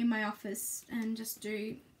keep her in my office and just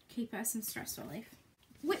keep her some stress relief.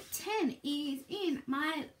 WIP 10 is in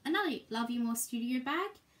my another Love You More studio bag.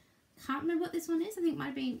 Can't remember what this one is. I think it might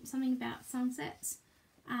have been something about sunsets.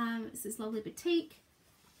 It's this lovely boutique,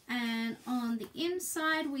 and on the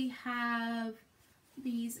inside we have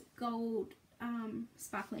these gold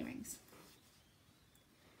sparkly rings.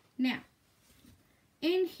 Now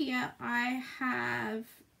in here I have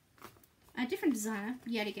a different designer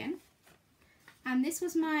yet again, and this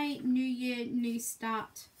was my New Year New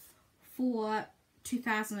Start for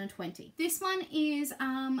 2020. This one is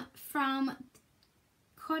from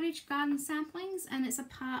Cottage Garden Samplings, and it's a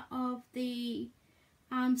part of the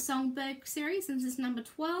Songbird series, and this is number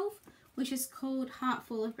 12, which is called Heart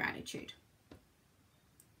Full of Gratitude.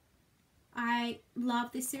 I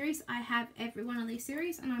love this series. I have every one of these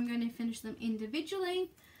series, and I'm going to finish them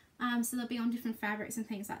individually, so they'll be on different fabrics and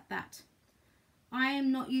things like that. I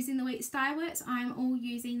am not using the WIP Stewart. I'm all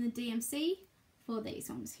using the DMC for these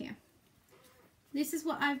ones here. This is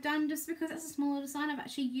what I've done just because it's a smaller design. I've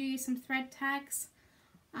actually used some thread tags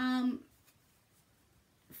for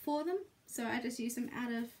them. So I just use them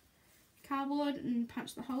out of cardboard and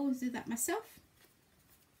punch the holes, do that myself.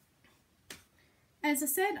 As I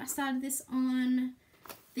said, I started this on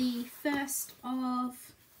the 1st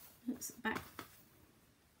of,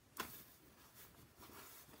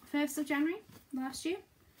 January last year,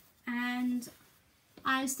 and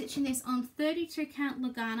I'm stitching this on 32 count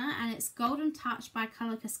Lugana, and it's Golden Touch by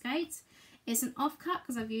Colour Cascades. It's an offcut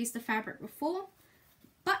because I've used the fabric before,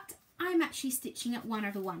 but I'm actually stitching it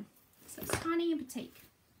 1/1. So it's tiny and petite.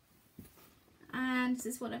 And this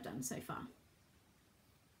is what I've done so far.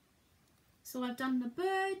 So I've done the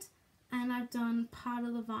bird and I've done part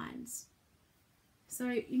of the vines. So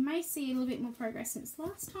you may see a little bit more progress since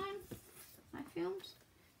last time I filmed.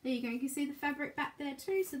 There you go, you can see the fabric back there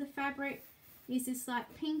too. So the fabric is this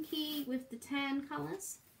like pinky with the tan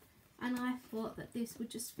colours, and I thought that this would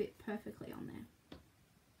just fit perfectly on there.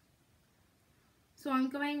 So I'm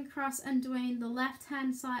going across and doing the left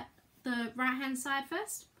hand side, the right hand side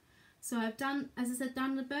first. So I've done, as I said,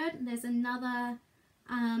 done the bird. There's another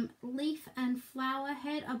leaf and flower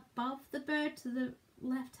head above the bird to the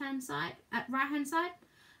left hand side, right hand side,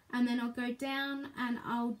 and then I'll go down and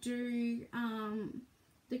I'll do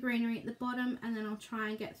the greenery at the bottom, and then I'll try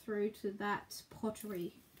and get through to that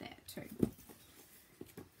pottery there too.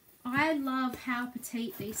 I love how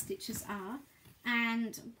petite these stitches are,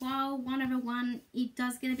 and while 1/1 it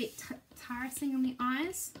does get a bit tiresome on the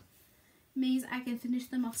eyes, means I can finish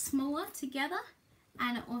them off smaller together,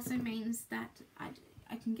 and it also means that I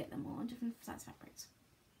can get them all on different size fabrics.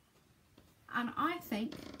 And I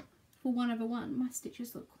think for 1/1 my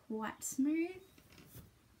stitches look quite smooth.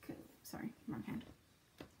 Sorry, wrong hand.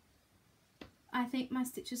 I think my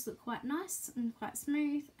stitches look quite nice and quite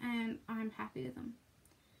smooth, and I'm happy with them.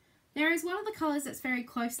 There is one of the colours that's very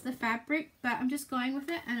close to the fabric, but I'm just going with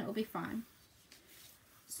it and it will be fine.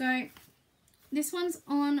 So this one's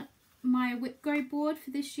on my WIPGO board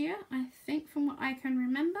for this year, I think, from what I can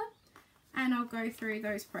remember, and I'll go through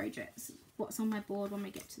those projects, what's on my board when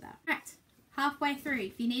we get to that. Right, halfway through,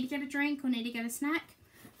 if you need to get a drink or need to get a snack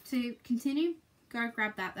to continue, go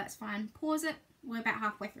grab that, that's fine. Pause it, we're about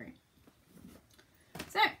halfway through.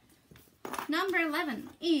 So, number 11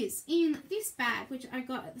 is in this bag, which I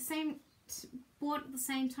got at the same, bought at the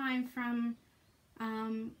same time from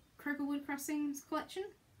Crokerwood Crossings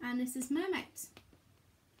collection, and this is Mermaids.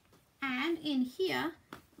 And in here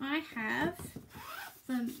I have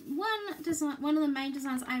the one of the main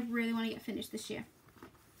designs I really want to get finished this year.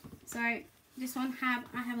 So this one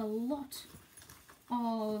I have a lot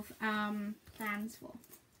of plans for,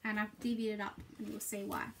 and I've divvied it up and you'll see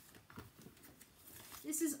why.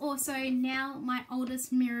 This is also now my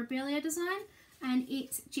oldest Mirabilia design, and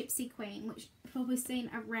it's Gypsy Queen, which you've probably seen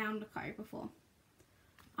around the coat before.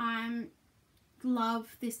 I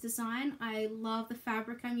love this design. I love the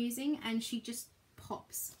fabric I'm using, and she just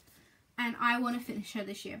pops. And I want to finish her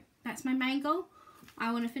this year. That's my main goal.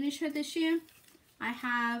 I want to finish her this year. I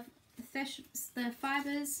have the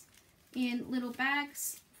fibers in little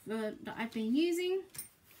bags that I've been using,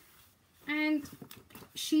 and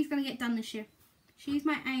she's going to get done this year. She's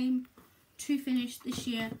my aim to finish this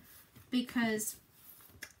year because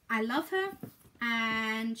I love her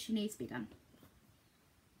and she needs to be done.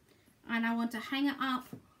 And I want to hang it up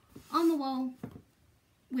on the wall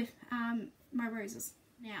with my roses.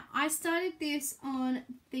 Now, I started this on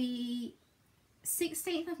the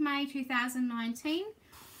 16th of May 2019,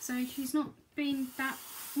 so she's not been that,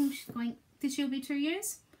 she's going, this year will be 2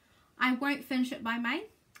 years. I won't finish it by May,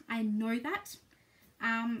 I know that,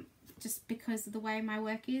 just because of the way my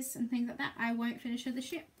work is and things like that. I won't finish her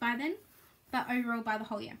this year by then, but overall by the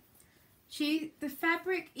whole year. The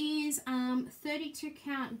fabric is 32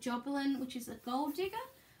 count Joblin, which is a gold digger.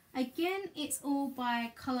 Again, it's all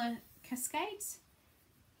by Colour Cascades,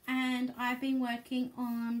 and I've been working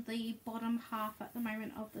on the bottom half at the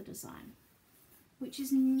moment of the design, which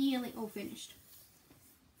is nearly all finished.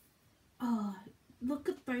 Oh, look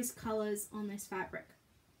at those colours on this fabric.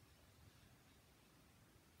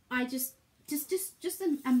 I just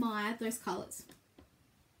admire those colours.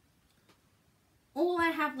 All I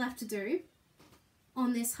have left to do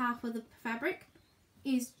on this half of the fabric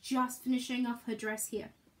is just finishing off her dress here.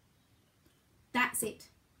 That's it.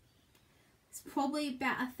 It's probably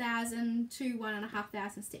about 1,000 to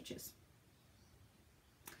 1,500 stitches.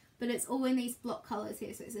 But it's all in these block colours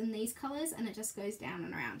here. So it's in these colours and it just goes down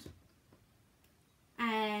and around.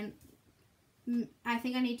 And I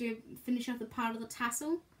think I need to finish off the part of the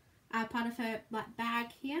tassel, part of her like bag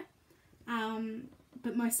here.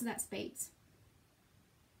 But most of that's beads.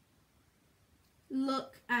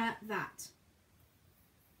 Look at that.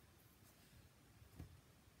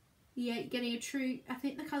 Yeah, you're getting a true, I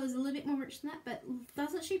think the colour's a little bit more rich than that, but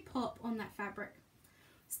doesn't she pop on that fabric?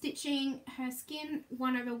 Stitching her skin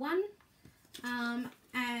 1/1.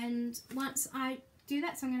 And once I do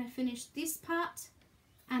that, so I'm going to finish this part,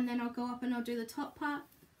 and then I'll go up and I'll do the top part.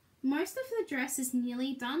 Most of the dress is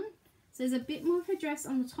nearly done. So there's a bit more of her dress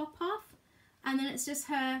on the top half, and then it's just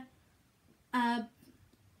her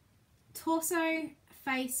torso,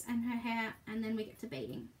 face, and her hair, and then we get to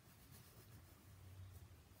beading.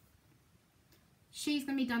 She's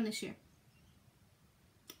going to be done this year.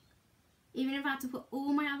 Even if I have to put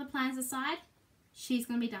all my other plans aside, she's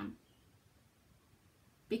going to be done.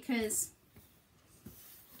 Because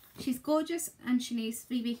she's gorgeous and she needs to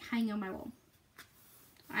be hanging on my wall.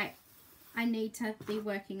 I need to be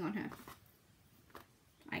working on her.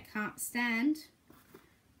 I can't stand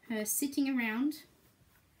her sitting around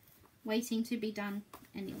waiting to be done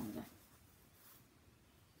any longer.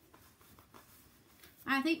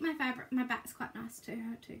 I think my back's quite nice to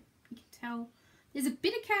her too. You can tell there's a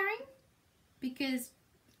bit of carrying because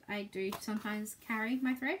I do sometimes carry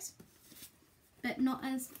my threads, but not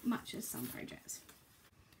as much as some projects.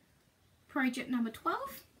 Project number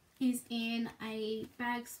 12 is in a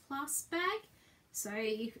bags plus bag. So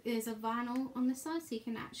there's a vinyl on this side, so you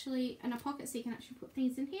can actually, and a pocket, so you can actually put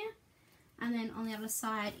things in here. And then on the other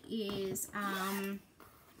side is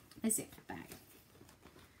a zip bag.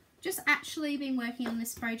 Just actually been working on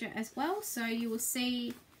this project as well, so you will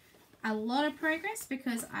see a lot of progress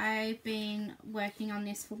because I've been working on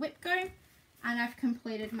this for WIPGO, and I've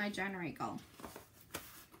completed my January goal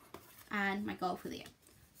and my goal for the year.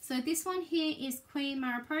 So this one here is Queen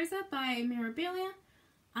Mariposa by Mirabilia.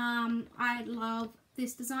 I love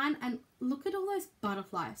this design, and look at all those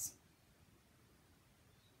butterflies.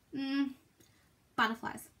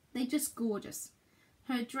 Butterflies. They're just gorgeous.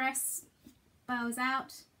 Her dress bows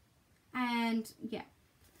out, and yeah.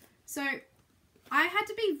 So I had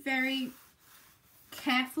to be very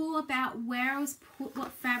careful about where I was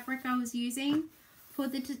what fabric I was using for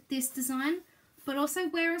this design, but also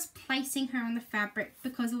where I was placing her on the fabric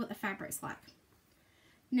because of what the fabric's like.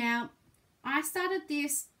 Now, I started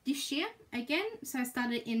this year again, so I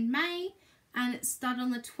started in May, and it started on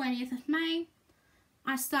the 20th of May.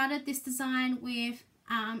 I started this design with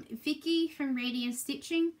Vicky from Radiant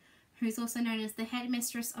Stitching, who's also known as the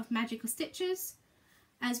headmistress of Magical Stitches,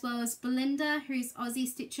 as well as Belinda, who's Aussie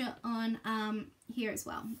Stitcher on here as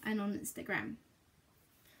well, and on Instagram.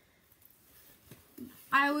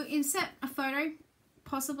 I will insert a photo,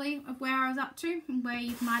 possibly, of where I was up to, and where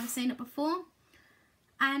you might have seen it before.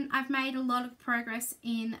 And I've made a lot of progress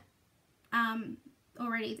in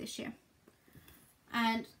already this year.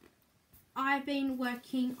 And I've been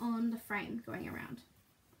working on the frame going around.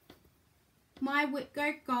 My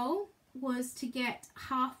WIPGO goal was to get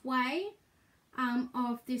halfway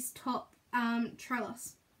of this top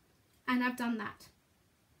trellis, and I've done that.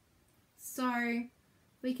 So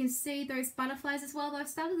we can see those butterflies as well that I've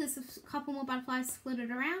started. There's a couple more butterflies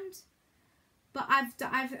flitted around, but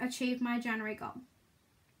I've achieved my January goal.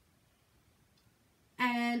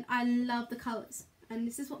 And I love the colours, and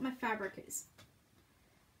this is what my fabric is.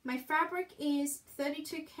 My fabric is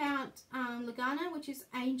 32 count Lugana, which is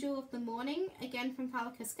Angel of the Morning, again from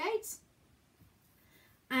Colour Cascades.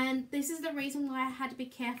 And this is the reason why I had to be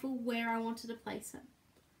careful where I wanted to place it.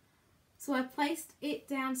 So I placed it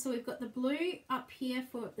down so we've got the blue up here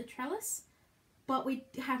for the trellis, but we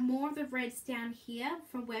have more of the reds down here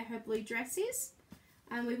from where her blue dress is.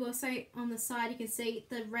 And we've also, on the side, you can see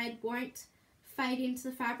the red won't fade into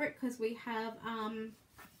the fabric because we have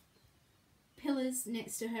pillars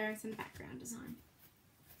next to her and some background design.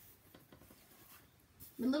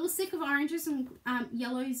 I'm a little sick of oranges and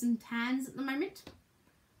yellows and tans at the moment,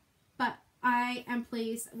 but I am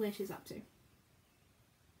pleased where she's up to.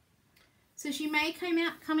 So she may come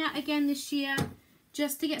out again this year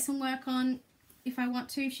just to get some work on if I want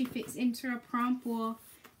to. If she fits into a prompt or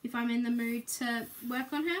if I'm in the mood to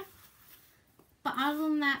work on her. But other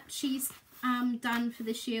than that, she's done for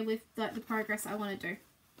this year with the progress I want to do.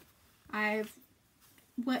 I've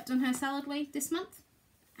worked on her salad weave this month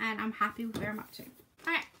and I'm happy with where I'm up to.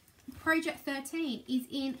 Alright, project 13 is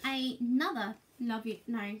in another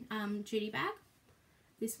Judy bag.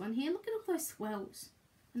 This one here, look at all those swells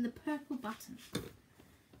and the purple button.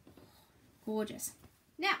 Gorgeous.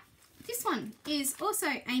 Now, this one is also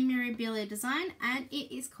a Mirabilia design and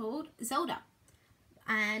it is called Zelda.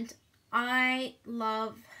 And I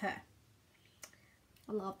love her.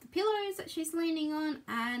 I love the pillows that she's leaning on,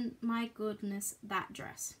 and my goodness, that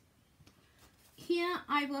dress. Here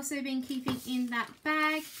I've also been keeping in that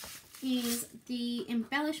bag is the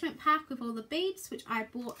embellishment pack with all the beads, which I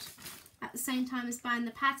bought at the same time as buying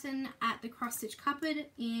the pattern at the cross stitch cupboard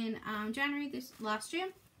in January last year.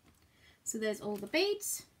 So there's all the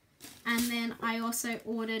beads, and then I also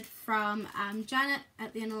ordered from Janet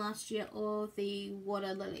at the end of last year all the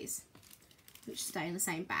water lilies, which stay in the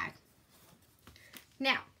same bag.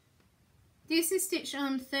 Now, this is stitched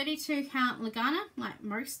on 32 count Lugana, like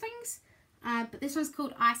most things, but this one's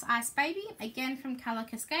called Ice Ice Baby, again from Colour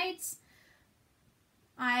Cascades.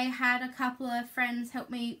 I had a couple of friends help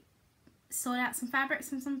me sort out some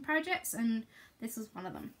fabrics and some projects, and this was one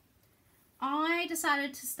of them. I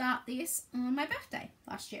decided to start this on my birthday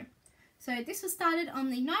last year. So this was started on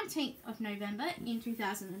the 19th of November in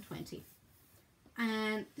 2020.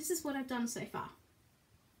 And this is what I've done so far.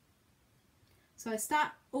 So I start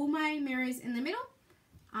all my mirrors in the middle,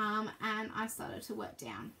 and I started to work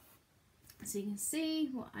down. So you can see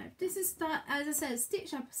what this is as I said,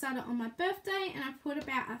 stitch. I started on my birthday and I put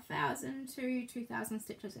about 1,000 to 2,000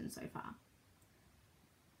 stitches in so far.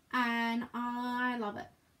 And I love it.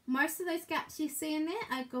 Most of those gaps you see in there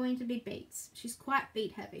are going to be beads. She's quite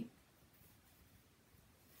bead heavy.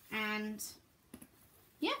 And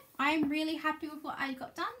yeah, I'm really happy with what I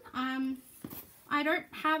got done. I don't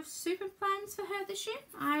have super plans for her this year.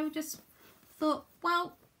 I just thought,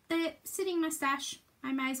 well, they're sitting in my stash.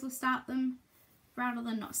 I may as well start them rather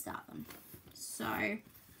than not start them. So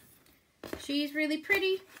she's really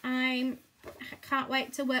pretty. I can't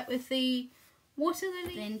wait to work with the water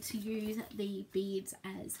lily, then to use the beads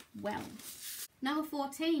as well. Number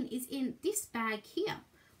 14 is in this bag here,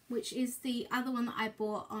 which is the other one that I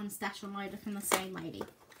bought on Stash Unloader from the same lady.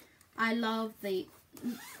 I love the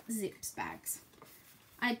zipped bags.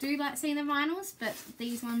 I do like seeing the vinyls, but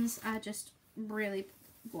these ones are just really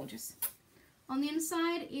gorgeous. On the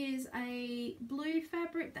inside is a blue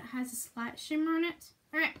fabric that has a slight shimmer on it.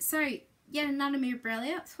 Alright, so yet another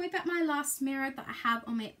Mirabilia. Sweep out my last mirror that I have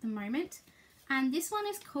on me at the moment. And this one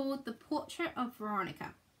is called The Portrait of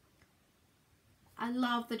Veronica. I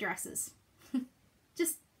love the dresses.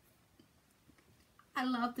 I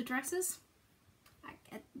love the dresses.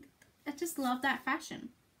 I just love that fashion.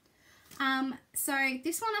 So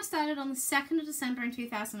this one I started on the 2nd of December in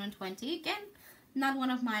 2020. Again, another one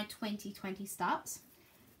of my 2020 starts.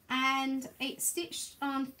 And it's stitched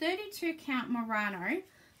on 32 count Murano.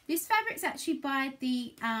 This fabric's actually by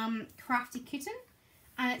the Crafty Kitten,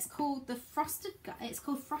 and it's called Frosted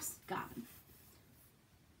Garden.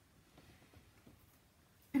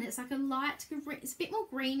 And it's like a light, it's a bit more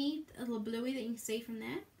greeny, a little bluey that you can see from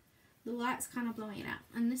there. The light's kind of blowing it out.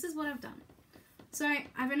 And this is what I've done. So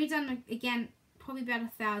I've only done, again, probably about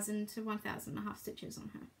 1,000 to 1,500 stitches on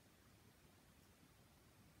her.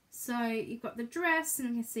 So you've got the dress, and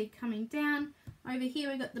you can see coming down. Over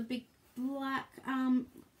here we've got the big black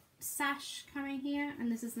sash coming here,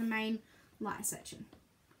 and this is the main light section.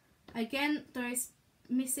 Again, those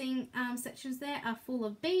missing sections there are full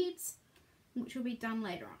of beads, which will be done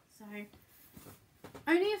later on. So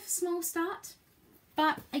only a small start,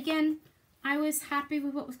 but again, I was happy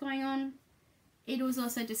with what was going on. It was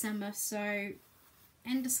also December, so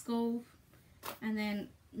end of school and then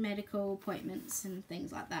medical appointments and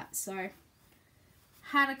things like that. So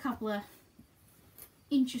had a couple of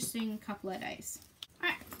interesting couple of days.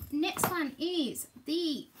 Alright, next one is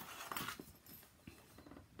the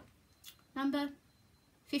number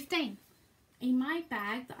 15 in my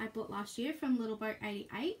bag that I bought last year from Little Boat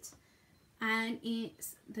 88, and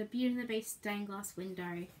it's the Beauty and the Beast stained glass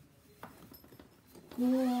window.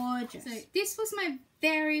 Gorgeous. So this was my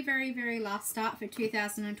very last start for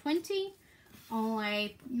 2020.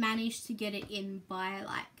 I managed to get it in by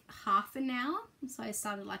like half an hour, so I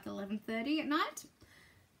started like 11:30 at night.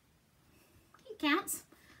 It counts.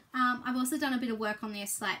 I've also done a bit of work on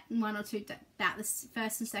this, like one or two about the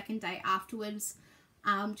first and second day afterwards,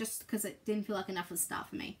 just because it didn't feel like enough of the start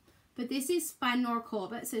for me. But this is by Nora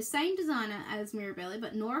Corbett, so same designer as Mirabelle,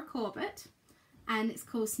 but Nora Corbett, and it's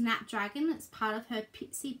called Snapdragon. It's part of her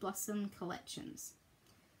Pixie Blossom collections.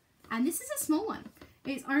 And this is a small one.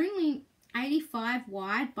 It's only 85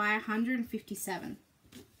 wide by 157.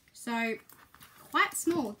 So quite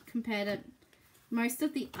small compared to most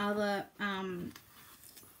of the other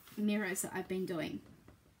mirrors that I've been doing.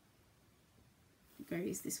 It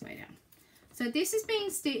goes this way down. So this is being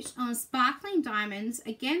stitched on sparkling diamonds,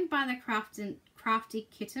 again by the Crafty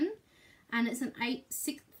Kitten, and it's an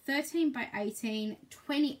 13 by 18,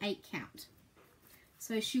 28 count.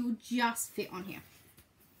 So she will just fit on here.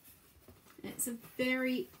 It's a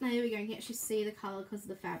very, there we go, you can actually see the colour because of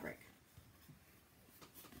the fabric.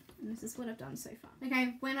 And this is what I've done so far.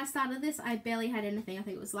 Okay, when I started this, I barely had anything. I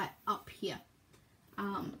think it was like up here.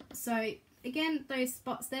 So again, those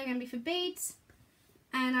spots there are going to be for beads.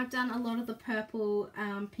 And I've done a lot of the purple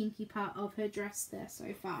pinky part of her dress there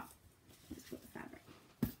so far. Let's put the fabric.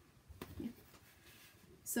 Yeah.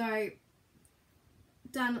 So,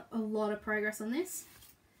 done a lot of progress on this.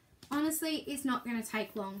 Honestly, it's not going to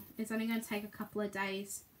take long. It's only going to take a couple of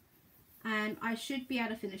days. And I should be able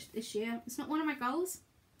to finish this year. It's not one of my goals.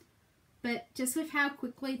 But just with how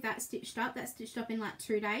quickly that's stitched up in like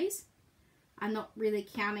 2 days. I'm not really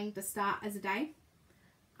counting the start as a day.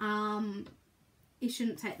 It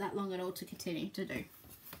shouldn't take that long at all to continue to do.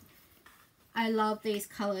 I love these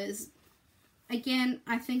colours. Again,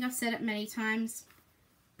 I think I've said it many times.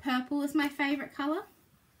 Purple is my favourite colour.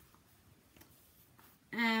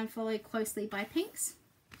 And followed closely by pinks.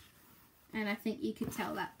 And I think you could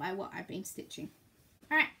tell that by what I've been stitching.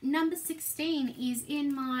 Alright, number 16 is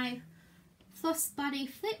in my Floss Buddy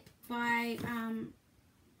Flip by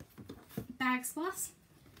Bags Floss.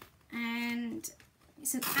 And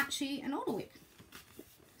it's actually an older WIP.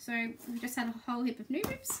 So we've just had a whole heap of new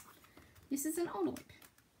WIPs. This is an older WIP.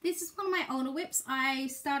 This is one of my older WIPs. I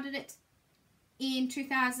started it in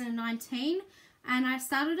 2019, and I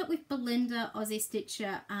started it with Belinda Aussie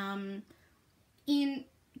Stitcher in,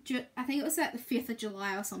 I think it was at the 5th of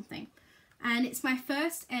July or something. And it's my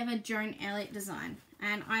first ever Joan Elliott design.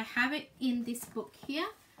 And I have it in this book here,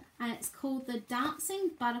 and it's called The Dancing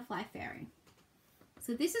Butterfly Fairy.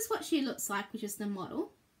 So this is what she looks like, which is the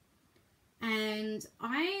model. And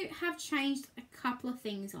I have changed a couple of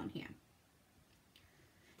things on here.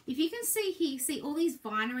 If you can see here, see all these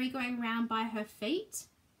vinery going around by her feet.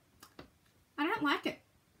 I don't like it.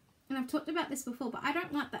 And I've talked about this before, but I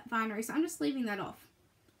don't like that vinery, so I'm just leaving that off.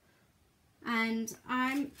 And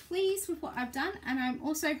I'm pleased with what I've done, and I'm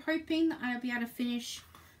also hoping that I'll be able to finish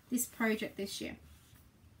this project this year.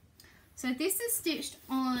 So this is stitched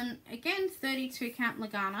on, again, 32 count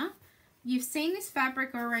Lugana. You've seen this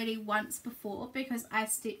fabric already once before because I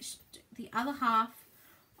stitched the other half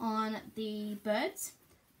on the birds,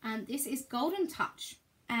 and this is Golden Touch,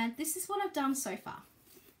 and this is what I've done so far.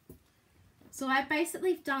 So I've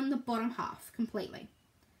basically done the bottom half completely.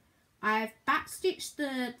 I've back stitched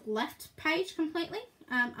the left page completely,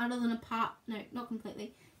 other than a part, no, not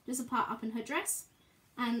completely, just a part up in her dress,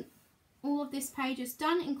 and all of this page is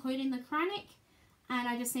done, including the chronic, and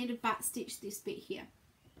I just need to back stitch this bit here.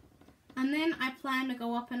 And then I plan to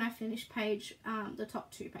go up and I finish page, the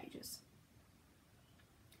top 2 pages.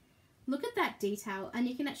 Look at that detail, and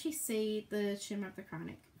you can actually see the shimmer of the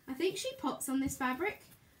chronic. I think she pops on this fabric,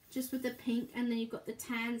 just with the pink, and then you've got the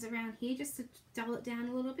tans around here just to dull it down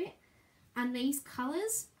a little bit. And these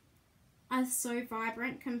colours are so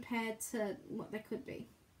vibrant compared to what they could be.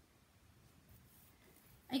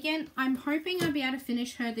 again, I'm hoping I'll be able to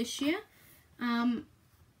finish her this year.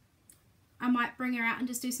 I might bring her out and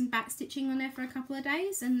just do some back stitching on there for a couple of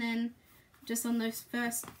days, and then just on those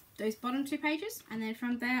bottom 2 pages, and then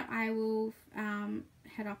from there I will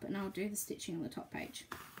head up and I'll do the stitching on the top page.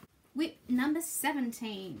 WIP number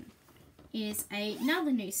 17 is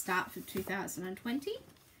another new start for 2020,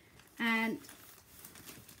 and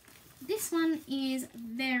this one is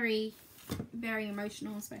very, very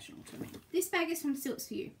emotional and special to me. This bag is from Silks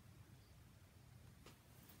For You,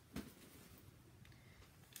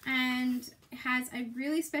 and it has a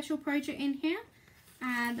really special project in here,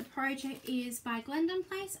 and the project is by Glendon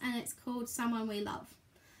Place and it's called Someone We Love.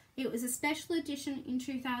 It was a special edition in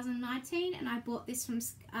 2019 and I bought this from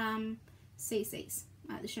CC's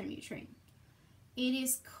at the Show Me Your Tree. It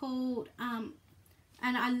is called, and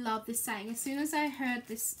I love this saying. As soon as I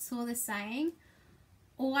saw this saying,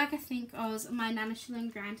 all I could think of was my Nana Shilling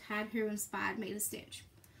granddad who inspired me to stitch.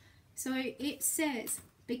 So it says,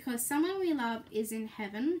 because someone we love is in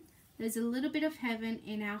heaven, there's a little bit of heaven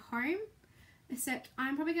in our home, except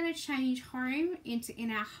I'm probably going to change home into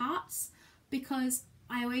in our hearts, because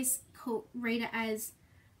I always read it as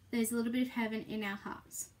there's a little bit of heaven in our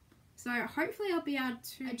hearts. So hopefully I'll be able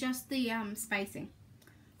to adjust the spacing.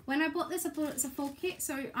 When I bought this, I thought it's a full kit,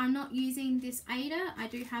 so I'm not using this Ada. I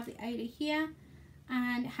do have the Ada here,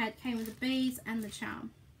 and it came with the beads and the charm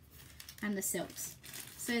and the silks.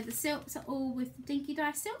 So the silks are all with Dinky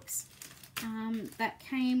Dye silks that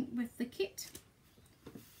came with the kit,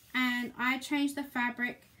 and I changed the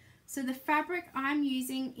fabric. So the fabric I'm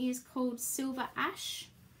using is called Silver Ash,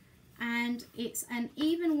 and it's an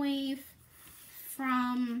Evenweave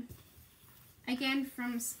from, I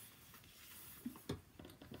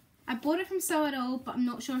bought it from Sew It All, but I'm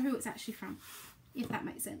not sure who it's actually from, if that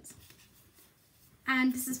makes sense.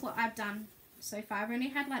 And this is what I've done so far. I've only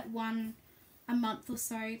had like a month or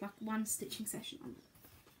so, like one stitching session on it.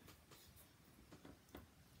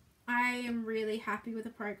 I am really happy with the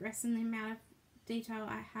progress and the amount of detail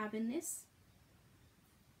I have in this,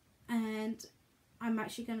 and I'm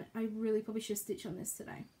actually I really probably should stitch on this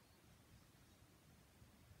today,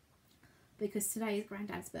 because today is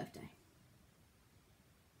Granddad's birthday.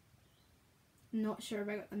 Not sure if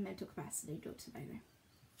I got the mental capacity to do it today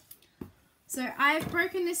though. So I've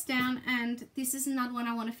broken this down, and this is another one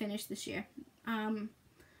I want to finish this year.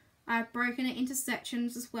 I've broken it into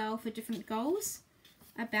sections as well for different goals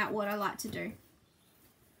about what I like to do.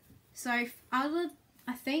 So I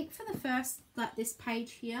think for the first, like this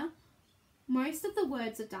page here, most of the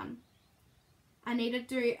words are done. I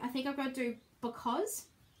think I've got to do because,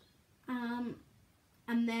 and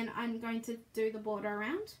then I'm going to do the border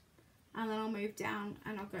around, and then I'll move down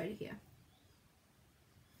and I'll go to here.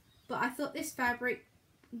 But I thought this fabric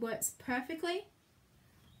works perfectly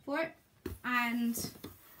for it, and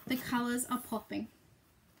the colours are popping.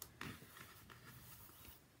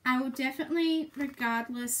 I will definitely,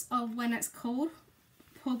 regardless of when it's cold,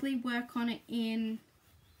 probably work on it in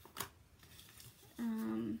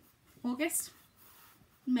August,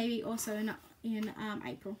 maybe also in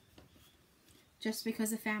April, just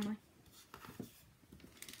because of family.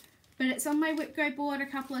 But it's on my WIPGO board a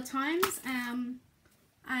couple of times, and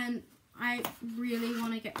I really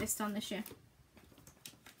want to get this done this year.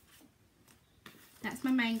 That's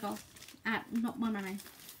my main goal.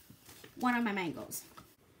 One of my main goals.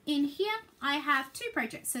 In here I have 2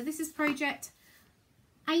 projects. So this is project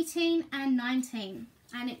 18 and 19,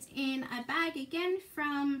 and it's in a bag again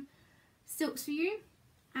from Silks For You,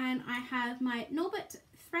 and I have my Norbert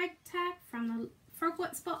thread tag from the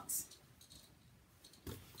Frogwarts box,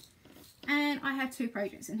 and I have 2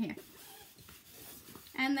 projects in here,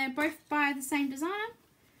 and they're both by the same designer,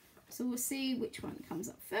 so we'll see which one comes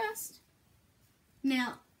up first.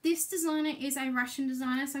 Now this designer is a Russian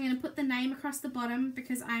designer, so I'm going to put the name across the bottom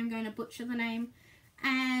because I'm going to butcher the name,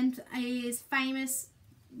 and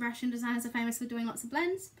Russian designers are famous for doing lots of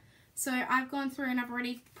blends. So I've gone through and I've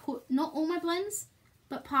already put not all my blends,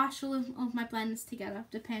 but partial of my blends together,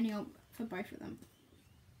 depending on for both of them.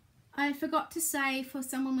 I forgot to say, for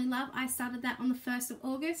Someone We Love, I started that on the 1st of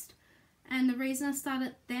August, and the reason I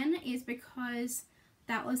started then is because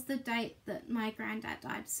that was the date that my granddad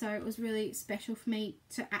died, so it was really special for me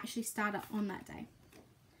to actually start it on that day.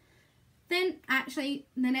 Then actually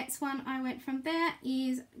the next one I went from there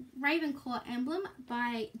is Ravenclaw Emblem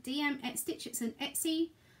by DM at Stitch. It's an Etsy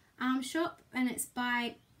shop, and it's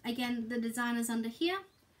by, again, the designers under here.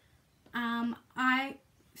 I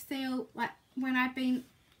feel like when I've been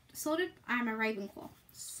sorted, I'm a Ravenclaw,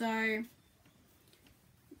 so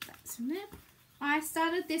that's from there. I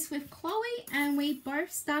started this with Chloe, and we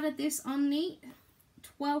both started this on the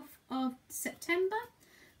 12th of September.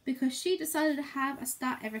 because she decided to have a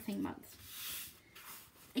Start Everything month.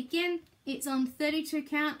 Again, it's on 32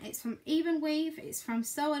 count. It's from Evenweave. It's from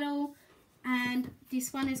Sew It All. And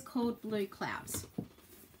this one is called Blue Clouds.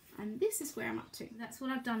 And this is where I'm up to. That's what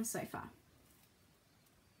I've done so far.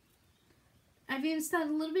 I've even started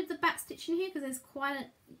a little bit of the back stitching here because there's quite an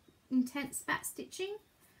intense back stitching.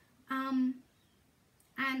 And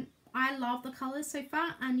I love the colours so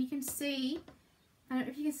far. And you can see, I don't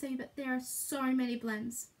know if you can see, but there are so many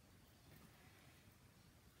blends.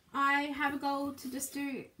 I have a goal to just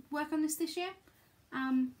do work on this year.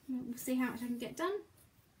 We'll see how much I can get done.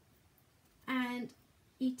 And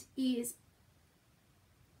it is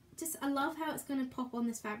just, I love how it's going to pop on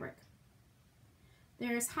this fabric.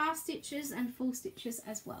 There is half stitches and full stitches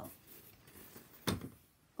as well.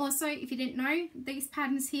 Also, if you didn't know, these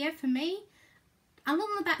patterns here for me, a little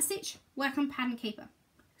on the back stitch, work on Pattern Keeper.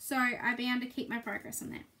 So I'll be able to keep my progress on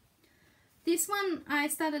there. This one I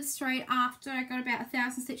started straight after I got about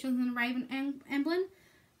 1,000 stitches in the Raven emblem,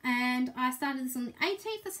 and I started this on the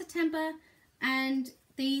 18th of September, and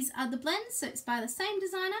these are the blends, so it's by the same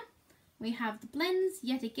designer. We have the blends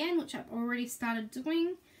yet again, which I've already started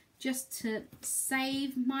doing just to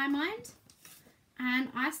save my mind, and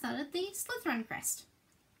I started the Slytherin crest.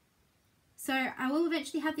 So I will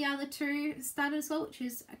eventually have the other two started as well, which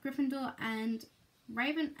is Gryffindor and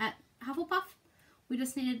Raven at Hufflepuff. We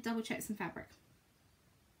just need to double check some fabric.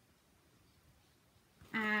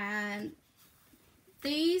 And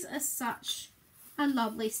these are such a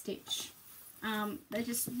lovely stitch. They're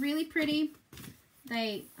just really pretty.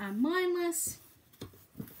 They are mindless,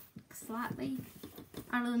 slightly,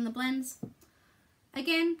 other than the blends.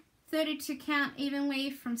 Again, 32 count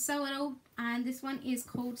Evenweave from Sew It All, and this one is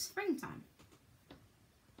called Springtime.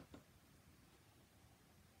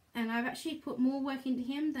 And I've actually put more work into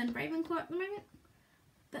him than Ravenclaw at the moment.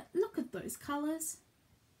 But look at those colours.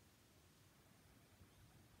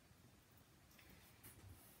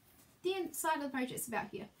 The inside of the project's about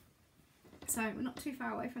here. So we're not too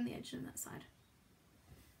far away from the edge on that side.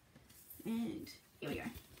 And here we go.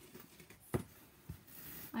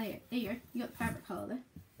 Oh yeah, there you go. You got the fabric colour there.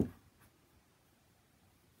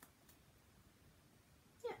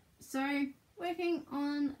 Yeah, so working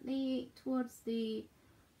on towards the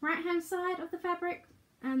right hand side of the fabric,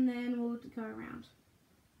 and then we'll go around.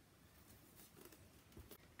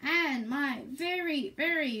 And my very,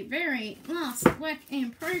 very, very last work in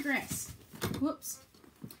progress, whoops,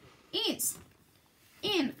 is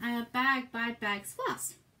in a bag by Bags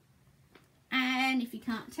Plus. And if you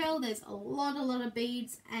can't tell, there's a lot of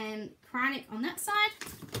beads and chronic on that side,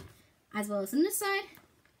 as well as on this side.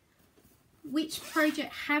 Which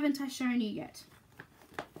project haven't I shown you yet?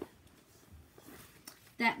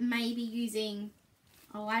 That may be using,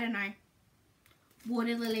 oh, I don't know,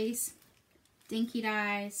 water lilies, dinky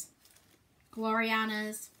dyes,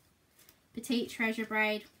 Glorianas, petite treasure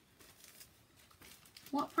braid.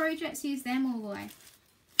 What projects use them all the way?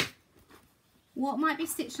 What might be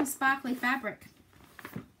stitched in sparkly fabric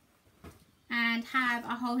and have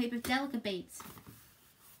a whole heap of delicate beads?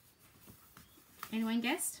 Anyone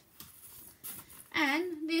guessed?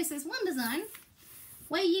 And this is one design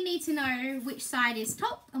where you need to know which side is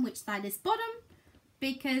top and which side is bottom,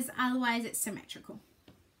 because otherwise it's symmetrical.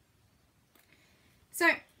 So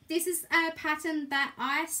this is a pattern that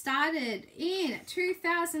I started in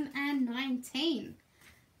 2019.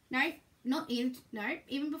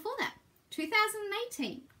 Even before that,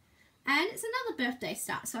 2018. And it's another birthday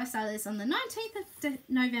start. So I started this on the 19th of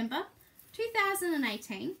November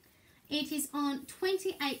 2018. It is on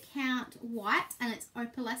 28 count white and it's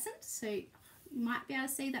opalescent, so you might be able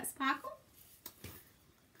to see that sparkle.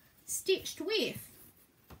 Stitched with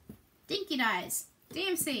dinky dyes,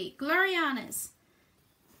 DMC, Glorianas,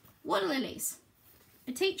 water lilies,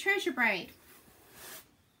 petite treasure braid.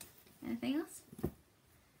 Anything else?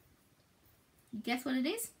 Guess what it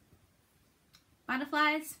is?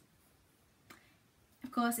 Butterflies.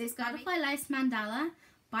 Of course, it's Butterfly Lace Mandala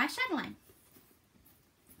by Chatelaine.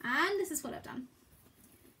 And this is what I've done.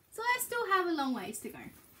 So I still have a long ways to go.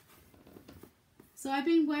 So I've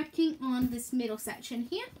been working on this middle section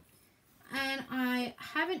here, and I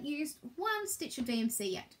haven't used one stitch of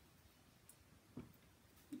DMC yet.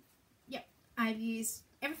 Yep, I've used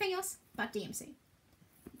everything else but DMC.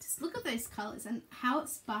 Just look at those colours and how it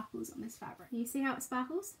sparkles on this fabric. You see how it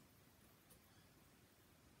sparkles?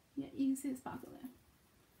 Yeah, you can see the sparkle there.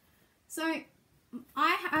 So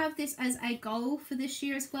I have this as a goal for this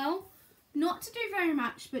year as well. Not to do very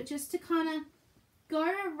much, but just to kind of go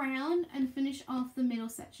around and finish off the middle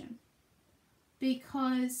section.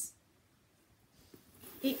 Because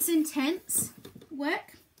it's intense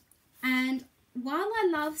work, and while I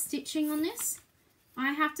love stitching on this,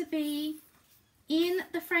 I have to be in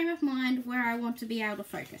the frame of mind where I want to be able to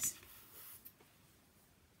focus.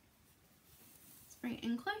 Let's bring it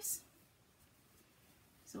in close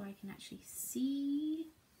so I can actually see.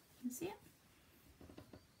 Can you see it?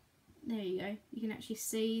 There you go. You can actually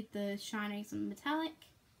see the shinings and metallic,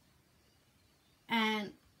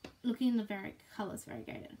 and looking in the colours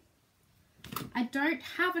variegated. I don't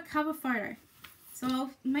have a cover photo, so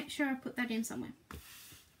I'll make sure I put that in somewhere.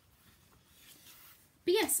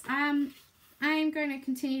 But yes, I'm going to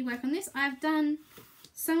continue to work on this. I've done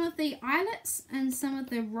some of the eyelets and some of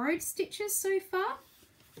the road stitches so far,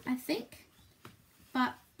 I think,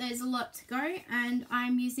 but there's a lot to go, and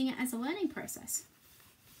I'm using it as a learning process.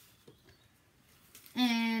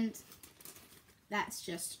 And that's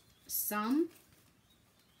just some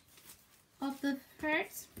of the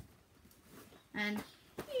threads, and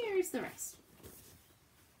here's the rest.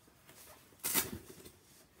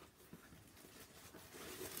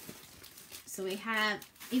 So we have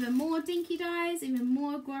even more dinky dyes, even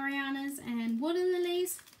more Glorianas and water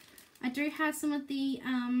lilies. I do have some of the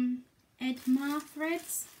Edmar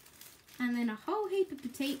threads, and then a whole heap of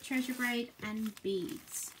petite treasure braid and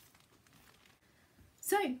beads.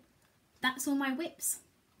 So that's all my WIPs.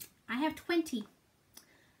 I have 20.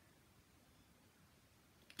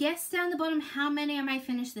 Guess down the bottom how many I may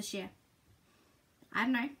finish this year. I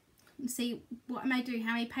don't know. See what I may do.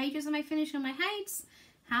 How many pages I may finish on my Hades.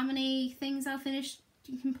 How many things I'll finish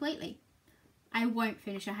completely. I won't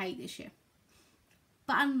finish a Hade this year.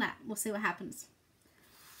 But other than that, we'll see what happens.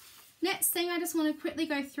 Next thing I just want to quickly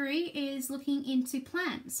go through is looking into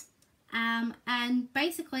plans. And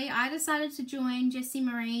basically I decided to join Jessie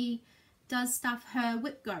Marie Does Stuff her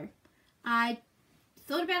WIPGO. I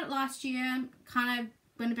thought about it last year, kind of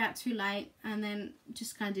went about too late, and then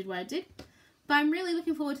just kind of did what I did. But I'm really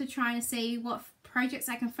looking forward to trying to see what projects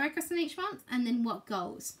I can focus on each month, and then what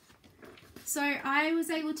goals. So I was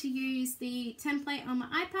able to use the template on my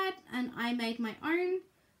iPad, and I made my own,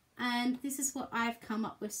 and this is what I've come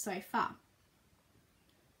up with so far.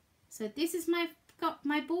 So this is got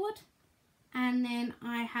my board, and then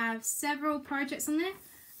I have several projects on there,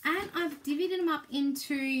 and I've divvied them up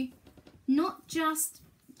into not just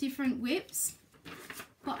different WIPs,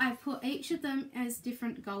 but I've put each of them as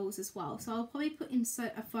different goals as well. So I'll probably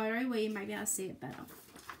insert a photo where you may be able to see it better.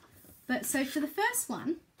 But so for the first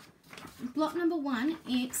one, block number 1,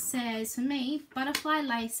 it says for me Butterfly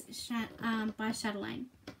Lace by Chatelaine.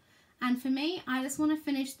 And for me, I just want to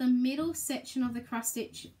finish the middle section of the cross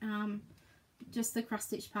stitch, just the cross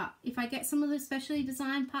stitch part. If I get some of the specially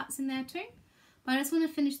designed parts in there too, but I just want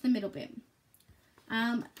to finish the middle bit.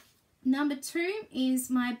 Number 2 is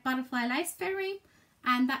my Butterfly Lace Fairy,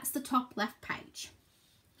 and that's the top left page.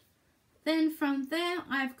 Then from there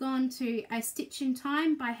I've gone to A Stitch in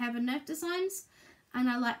Time by Heaven Earth Designs, and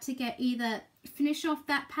I like to get either finish off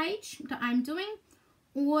that page that I'm doing,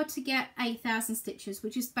 or to get 8,000 stitches,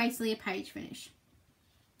 which is basically a page finish.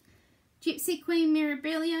 Gypsy Queen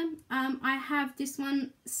Mirabilia, I have this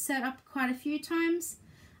one set up quite a few times,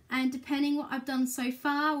 and depending what I've done so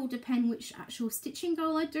far will depend which actual stitching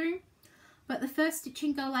goal I do. But the first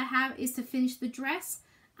stitching goal I have is to finish the dress,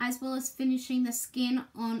 as well as finishing the skin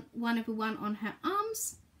on 1/1 on her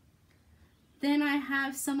arms. Then I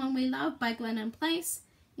have Someone We Love by Glennon Place,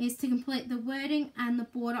 is to complete the wording and the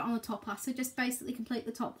border on the top half. So just basically complete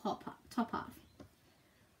the top half.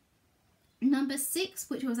 Number 6,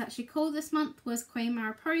 which was actually called this month, was Queen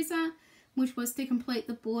Mariposa, which was to complete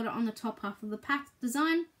the border on the top half of the pack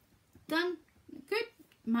design. Done. Good.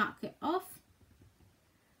 Mark it off.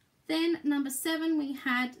 Then number 7, we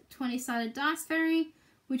had 20-sided dice fairy,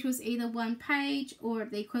 which was either 1 page or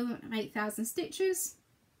the equivalent of 8,000 stitches.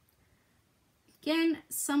 Again,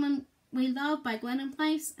 Someone We Love by Glennon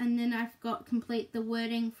Place, and then I've got complete the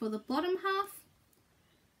wording for the bottom half.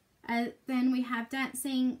 Then we have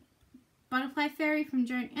Dancing Butterfly Fairy from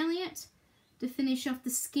Joan Elliott to finish off the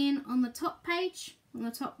skin on the top page, on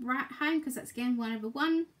the top right hand, because that's again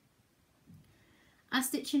 1/1. A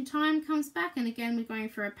Stitch in Time comes back, and again we're going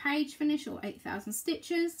for a page finish or 8,000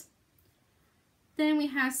 stitches. Then we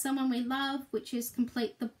have Someone We Love, which is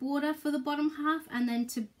complete the border for the bottom half and then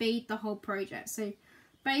to bead the whole project. So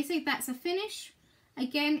basically that's a finish.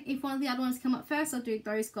 Again, if one of the other ones come up first, I'll do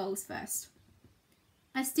those goals first.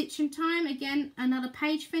 A Stitch in Time, again another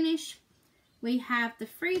page finish. We have the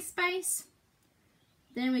free space.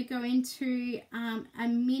 Then we go into a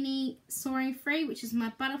mini Soaring Free, which is my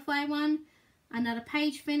butterfly one. Another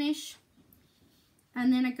page finish,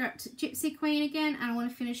 and then I go up to Gypsy Queen again, and I want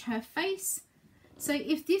to finish her face. So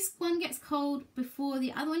if this one gets called before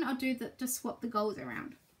the other one, I'll do just swap the goals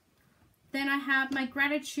around. Then I have my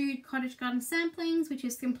Gratitude Cottage Garden Samplings, which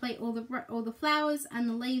is to complete all the flowers and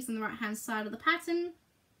the leaves on the right hand side of the pattern.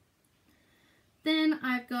 Then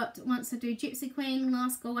I've got, once I do Gypsy Queen,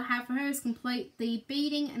 last goal I have for her is complete the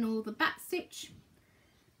beading and all the back stitch,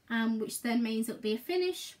 which then means it'll be a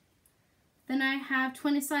finish. Then I have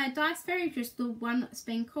 20-sided dice fairy, which is the one that's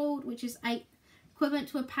been called, which is equivalent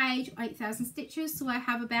to a page, 8,000 stitches. So I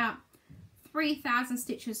have about 3,000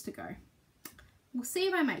 stitches to go. We'll see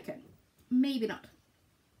if I make it. Maybe not.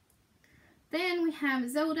 Then we have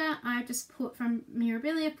Zelda. I just put from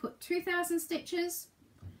Mirabilia, put 2,000 stitches.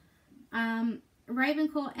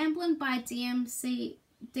 Ravenclaw Emblem by DM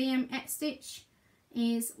Stitch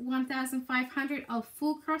is 1,500 of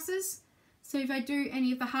full crosses. So if I do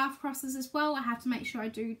any of the half crosses as well, I have to make sure I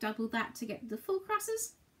do double that to get the full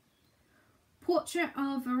crosses. Portrait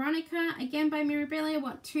of Veronica, again by Mirabilia, I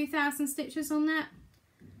want 2,000 stitches on that.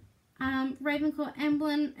 Ravenclaw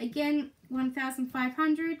Emblem, again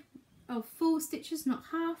 1,500 of full stitches, not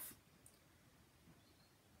half.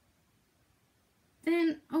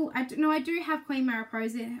 Then, I do have Queen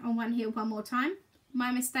Mariposa on one here one more time.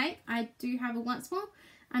 My mistake, I do have it once more,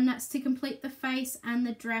 and that's to complete the face and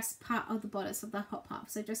the dress part of the bodice of the top half.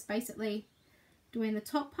 So just basically doing the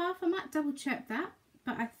top half. I might double check that,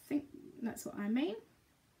 but I think that's what I mean.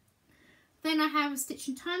 Then I have a Stitch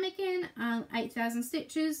in Time again, 8,000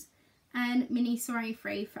 stitches, and mini Soaring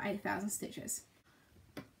Free for 8,000 stitches.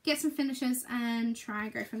 Get some finishes and try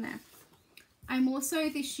and go from there. I'm also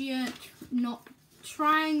this year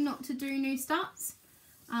trying not to do new starts.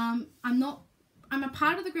 I'm a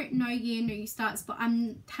part of the group No Year New Starts, but I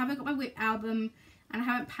haven't got my WIP album and I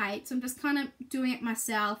haven't paid, so I'm just kind of doing it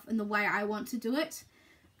myself in the way I want to do it.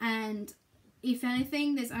 And if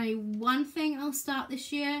anything, there's only one thing I'll start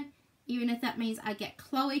this year, even if that means I get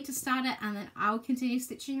Chloe to start it and then I'll continue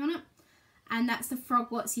stitching on it, and that's the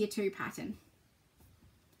Frogwarts Year 2 pattern.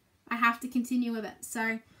 I have to continue with it,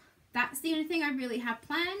 so that's the only thing I really have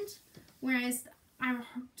planned, whereas I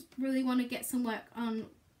really want to get some work on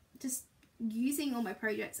just using all my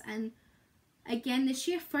projects, and again this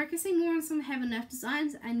year focusing more on some Heaven and Earth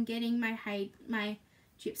designs and getting my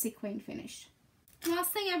Gypsy Queen finished. The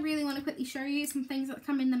last thing I really want to quickly show you is some things that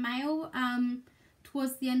come in the mail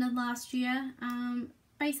towards the end of last year.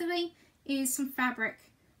 Basically is some fabric.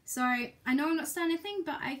 So I know I'm not starting anything,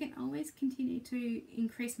 but I can always continue to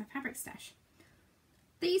increase my fabric stash.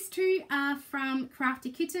 These two are from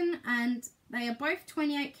Crafty Kitten and they are both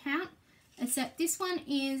 28 count, except this one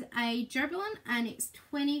is a Joblin and it's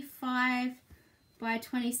 25 by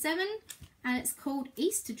 27 and it's called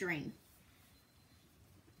Easter Dream.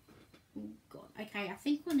 Oh god, okay, I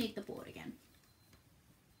think we'll need the board again.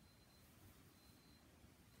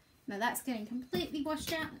 Now that's getting completely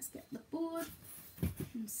washed out. Let's get the board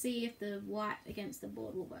and see if the white against the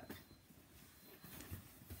board will work.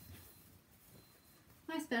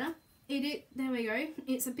 That's better. There we go.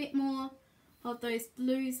 It's a bit more of those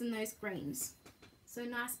blues and those greens. So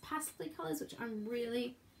nice pastely colours, which I'm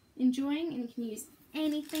really enjoying, and you can use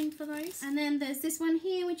anything for those. And then there's this one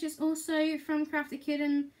here, which is also from Crafty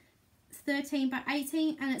Kitten, 13 by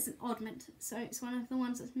 18, and it's an oddment. So it's one of the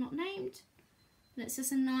ones that's not named. And it's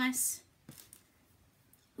just a nice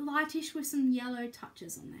lightish with some yellow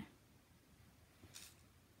touches on there.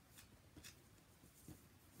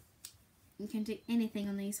 You can do anything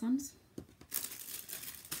on these ones.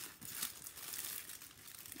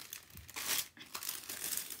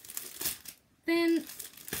 Then,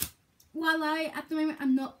 while at the moment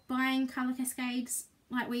I'm not buying Colour Cascades,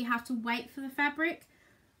 like where you have to wait for the fabric,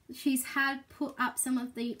 she's had put up some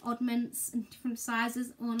of the oddments in different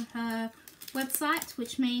sizes on her website,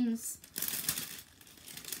 which means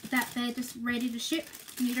that they're just ready to ship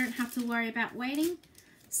and you don't have to worry about waiting.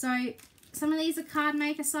 So some of these are card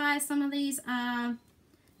maker size, some of these are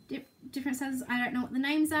different sizes. I don't know what the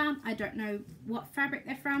names are, I don't know what fabric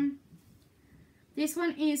they're from. This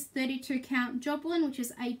one is 32 count Joblin, which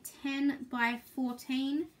is a 10 by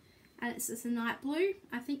 14 and it's just a night blue.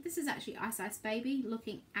 I think this is actually Ice Ice Baby,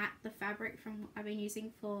 looking at the fabric from what I've been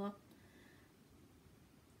using for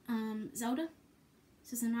Zelda.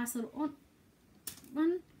 This is a nice little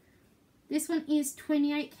one. This one is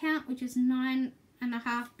 28 count, which is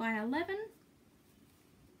 9.5 by 11.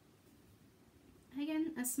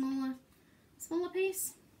 Again, a smaller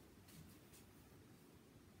piece.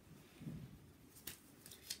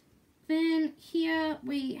 Then here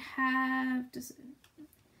we have just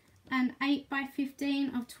an 8 by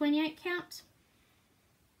 15 of 28 count.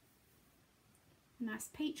 Nice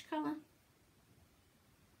peach colour.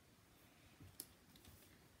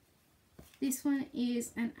 This one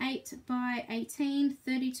is an 8 by 18,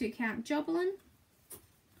 32 count Joblin.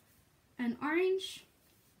 an orange.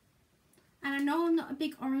 And I know I'm not a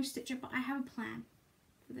big orange stitcher, but I have a plan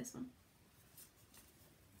for this one.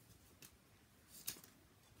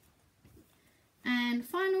 And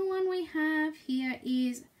final one we have here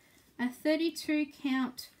is a 32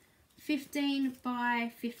 count 15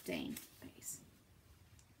 by 15 piece,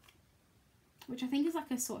 which I think is like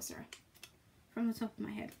a sorcerer from the top of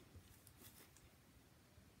my head.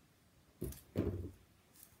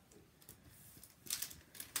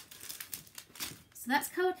 So that's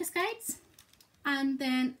Colour Cascades. And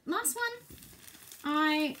then last one,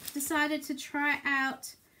 I decided to try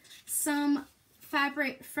out some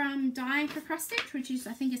fabric from Dyeing for Cross Stitch, which is,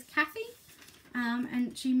 I think, is Kathy,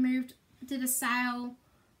 and she did a sale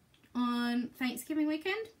on Thanksgiving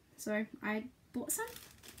weekend, so I bought some.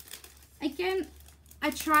 Again, I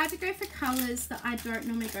tried to go for colours that I don't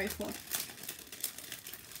normally go for,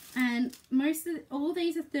 and all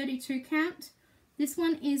these are 32 count. This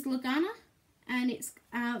one is Lugana, and it's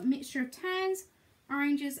a mixture of tans,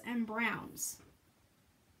 oranges and browns.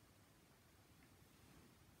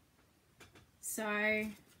 So,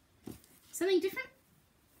 something different,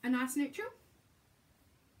 a nice neutral.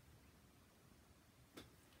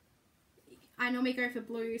 I normally go for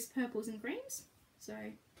blues, purples and greens, so,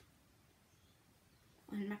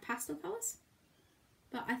 and my pastel colours.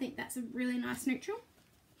 But I think that's a really nice neutral.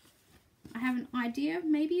 I have an idea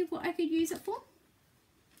maybe of what I could use it for.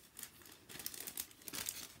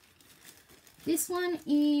 This one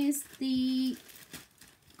is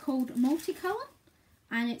called Multicolour,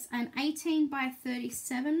 and it's an 18 by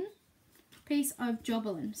 37 piece of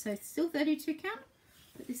Jobelin. So it's still 32 count,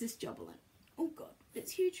 but this is Jobelin. Oh god,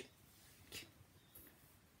 it's huge.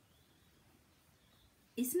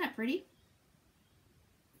 Isn't that pretty?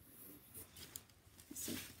 Let's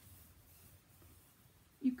see.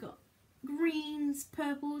 You've got greens,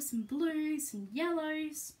 purples, some blues, some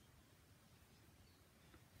yellows.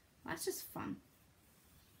 That's just fun.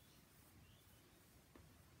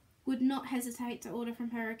 Would not hesitate to order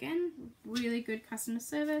from her again. Really good customer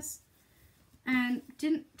service, and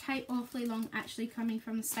didn't take awfully long actually coming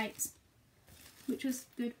from the States, which was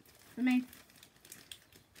good for me.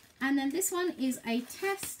 And then this one is a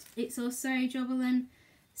test. It's also Jobelin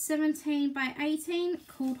 17 by 18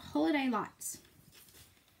 called Holiday Lights.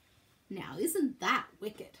 Now isn't that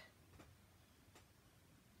wicked?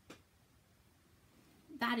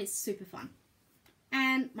 That is super fun.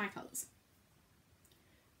 And my colours.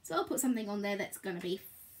 So I'll put something on there that's going to be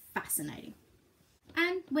fascinating.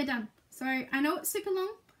 And we're done. So I know it's super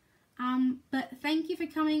long, but thank you for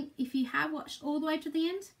coming. If you have watched all the way to the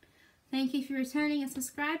end, thank you for returning and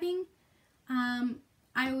subscribing.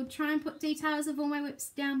 I will try and put details of all my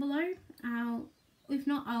WIPs down below. If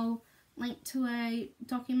not, I'll link to a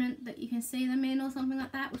document that you can see them in or something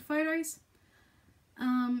like that with photos.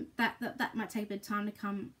 That might take a bit of time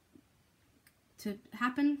to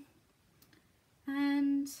happen.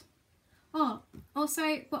 And also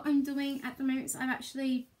what I'm doing at the moment is I've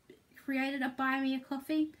actually created a buy me a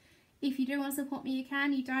coffee. If you do want to support me, you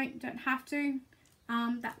can. You don't have to.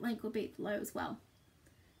 That link will be below as well.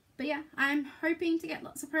 But yeah, I'm hoping to get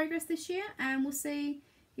lots of progress this year, and we'll see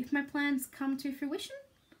if my plans come to fruition.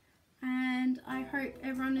 And I hope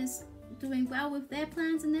everyone is doing well with their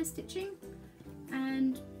plans and their stitching,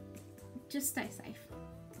 and just stay safe.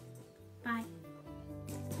 Bye.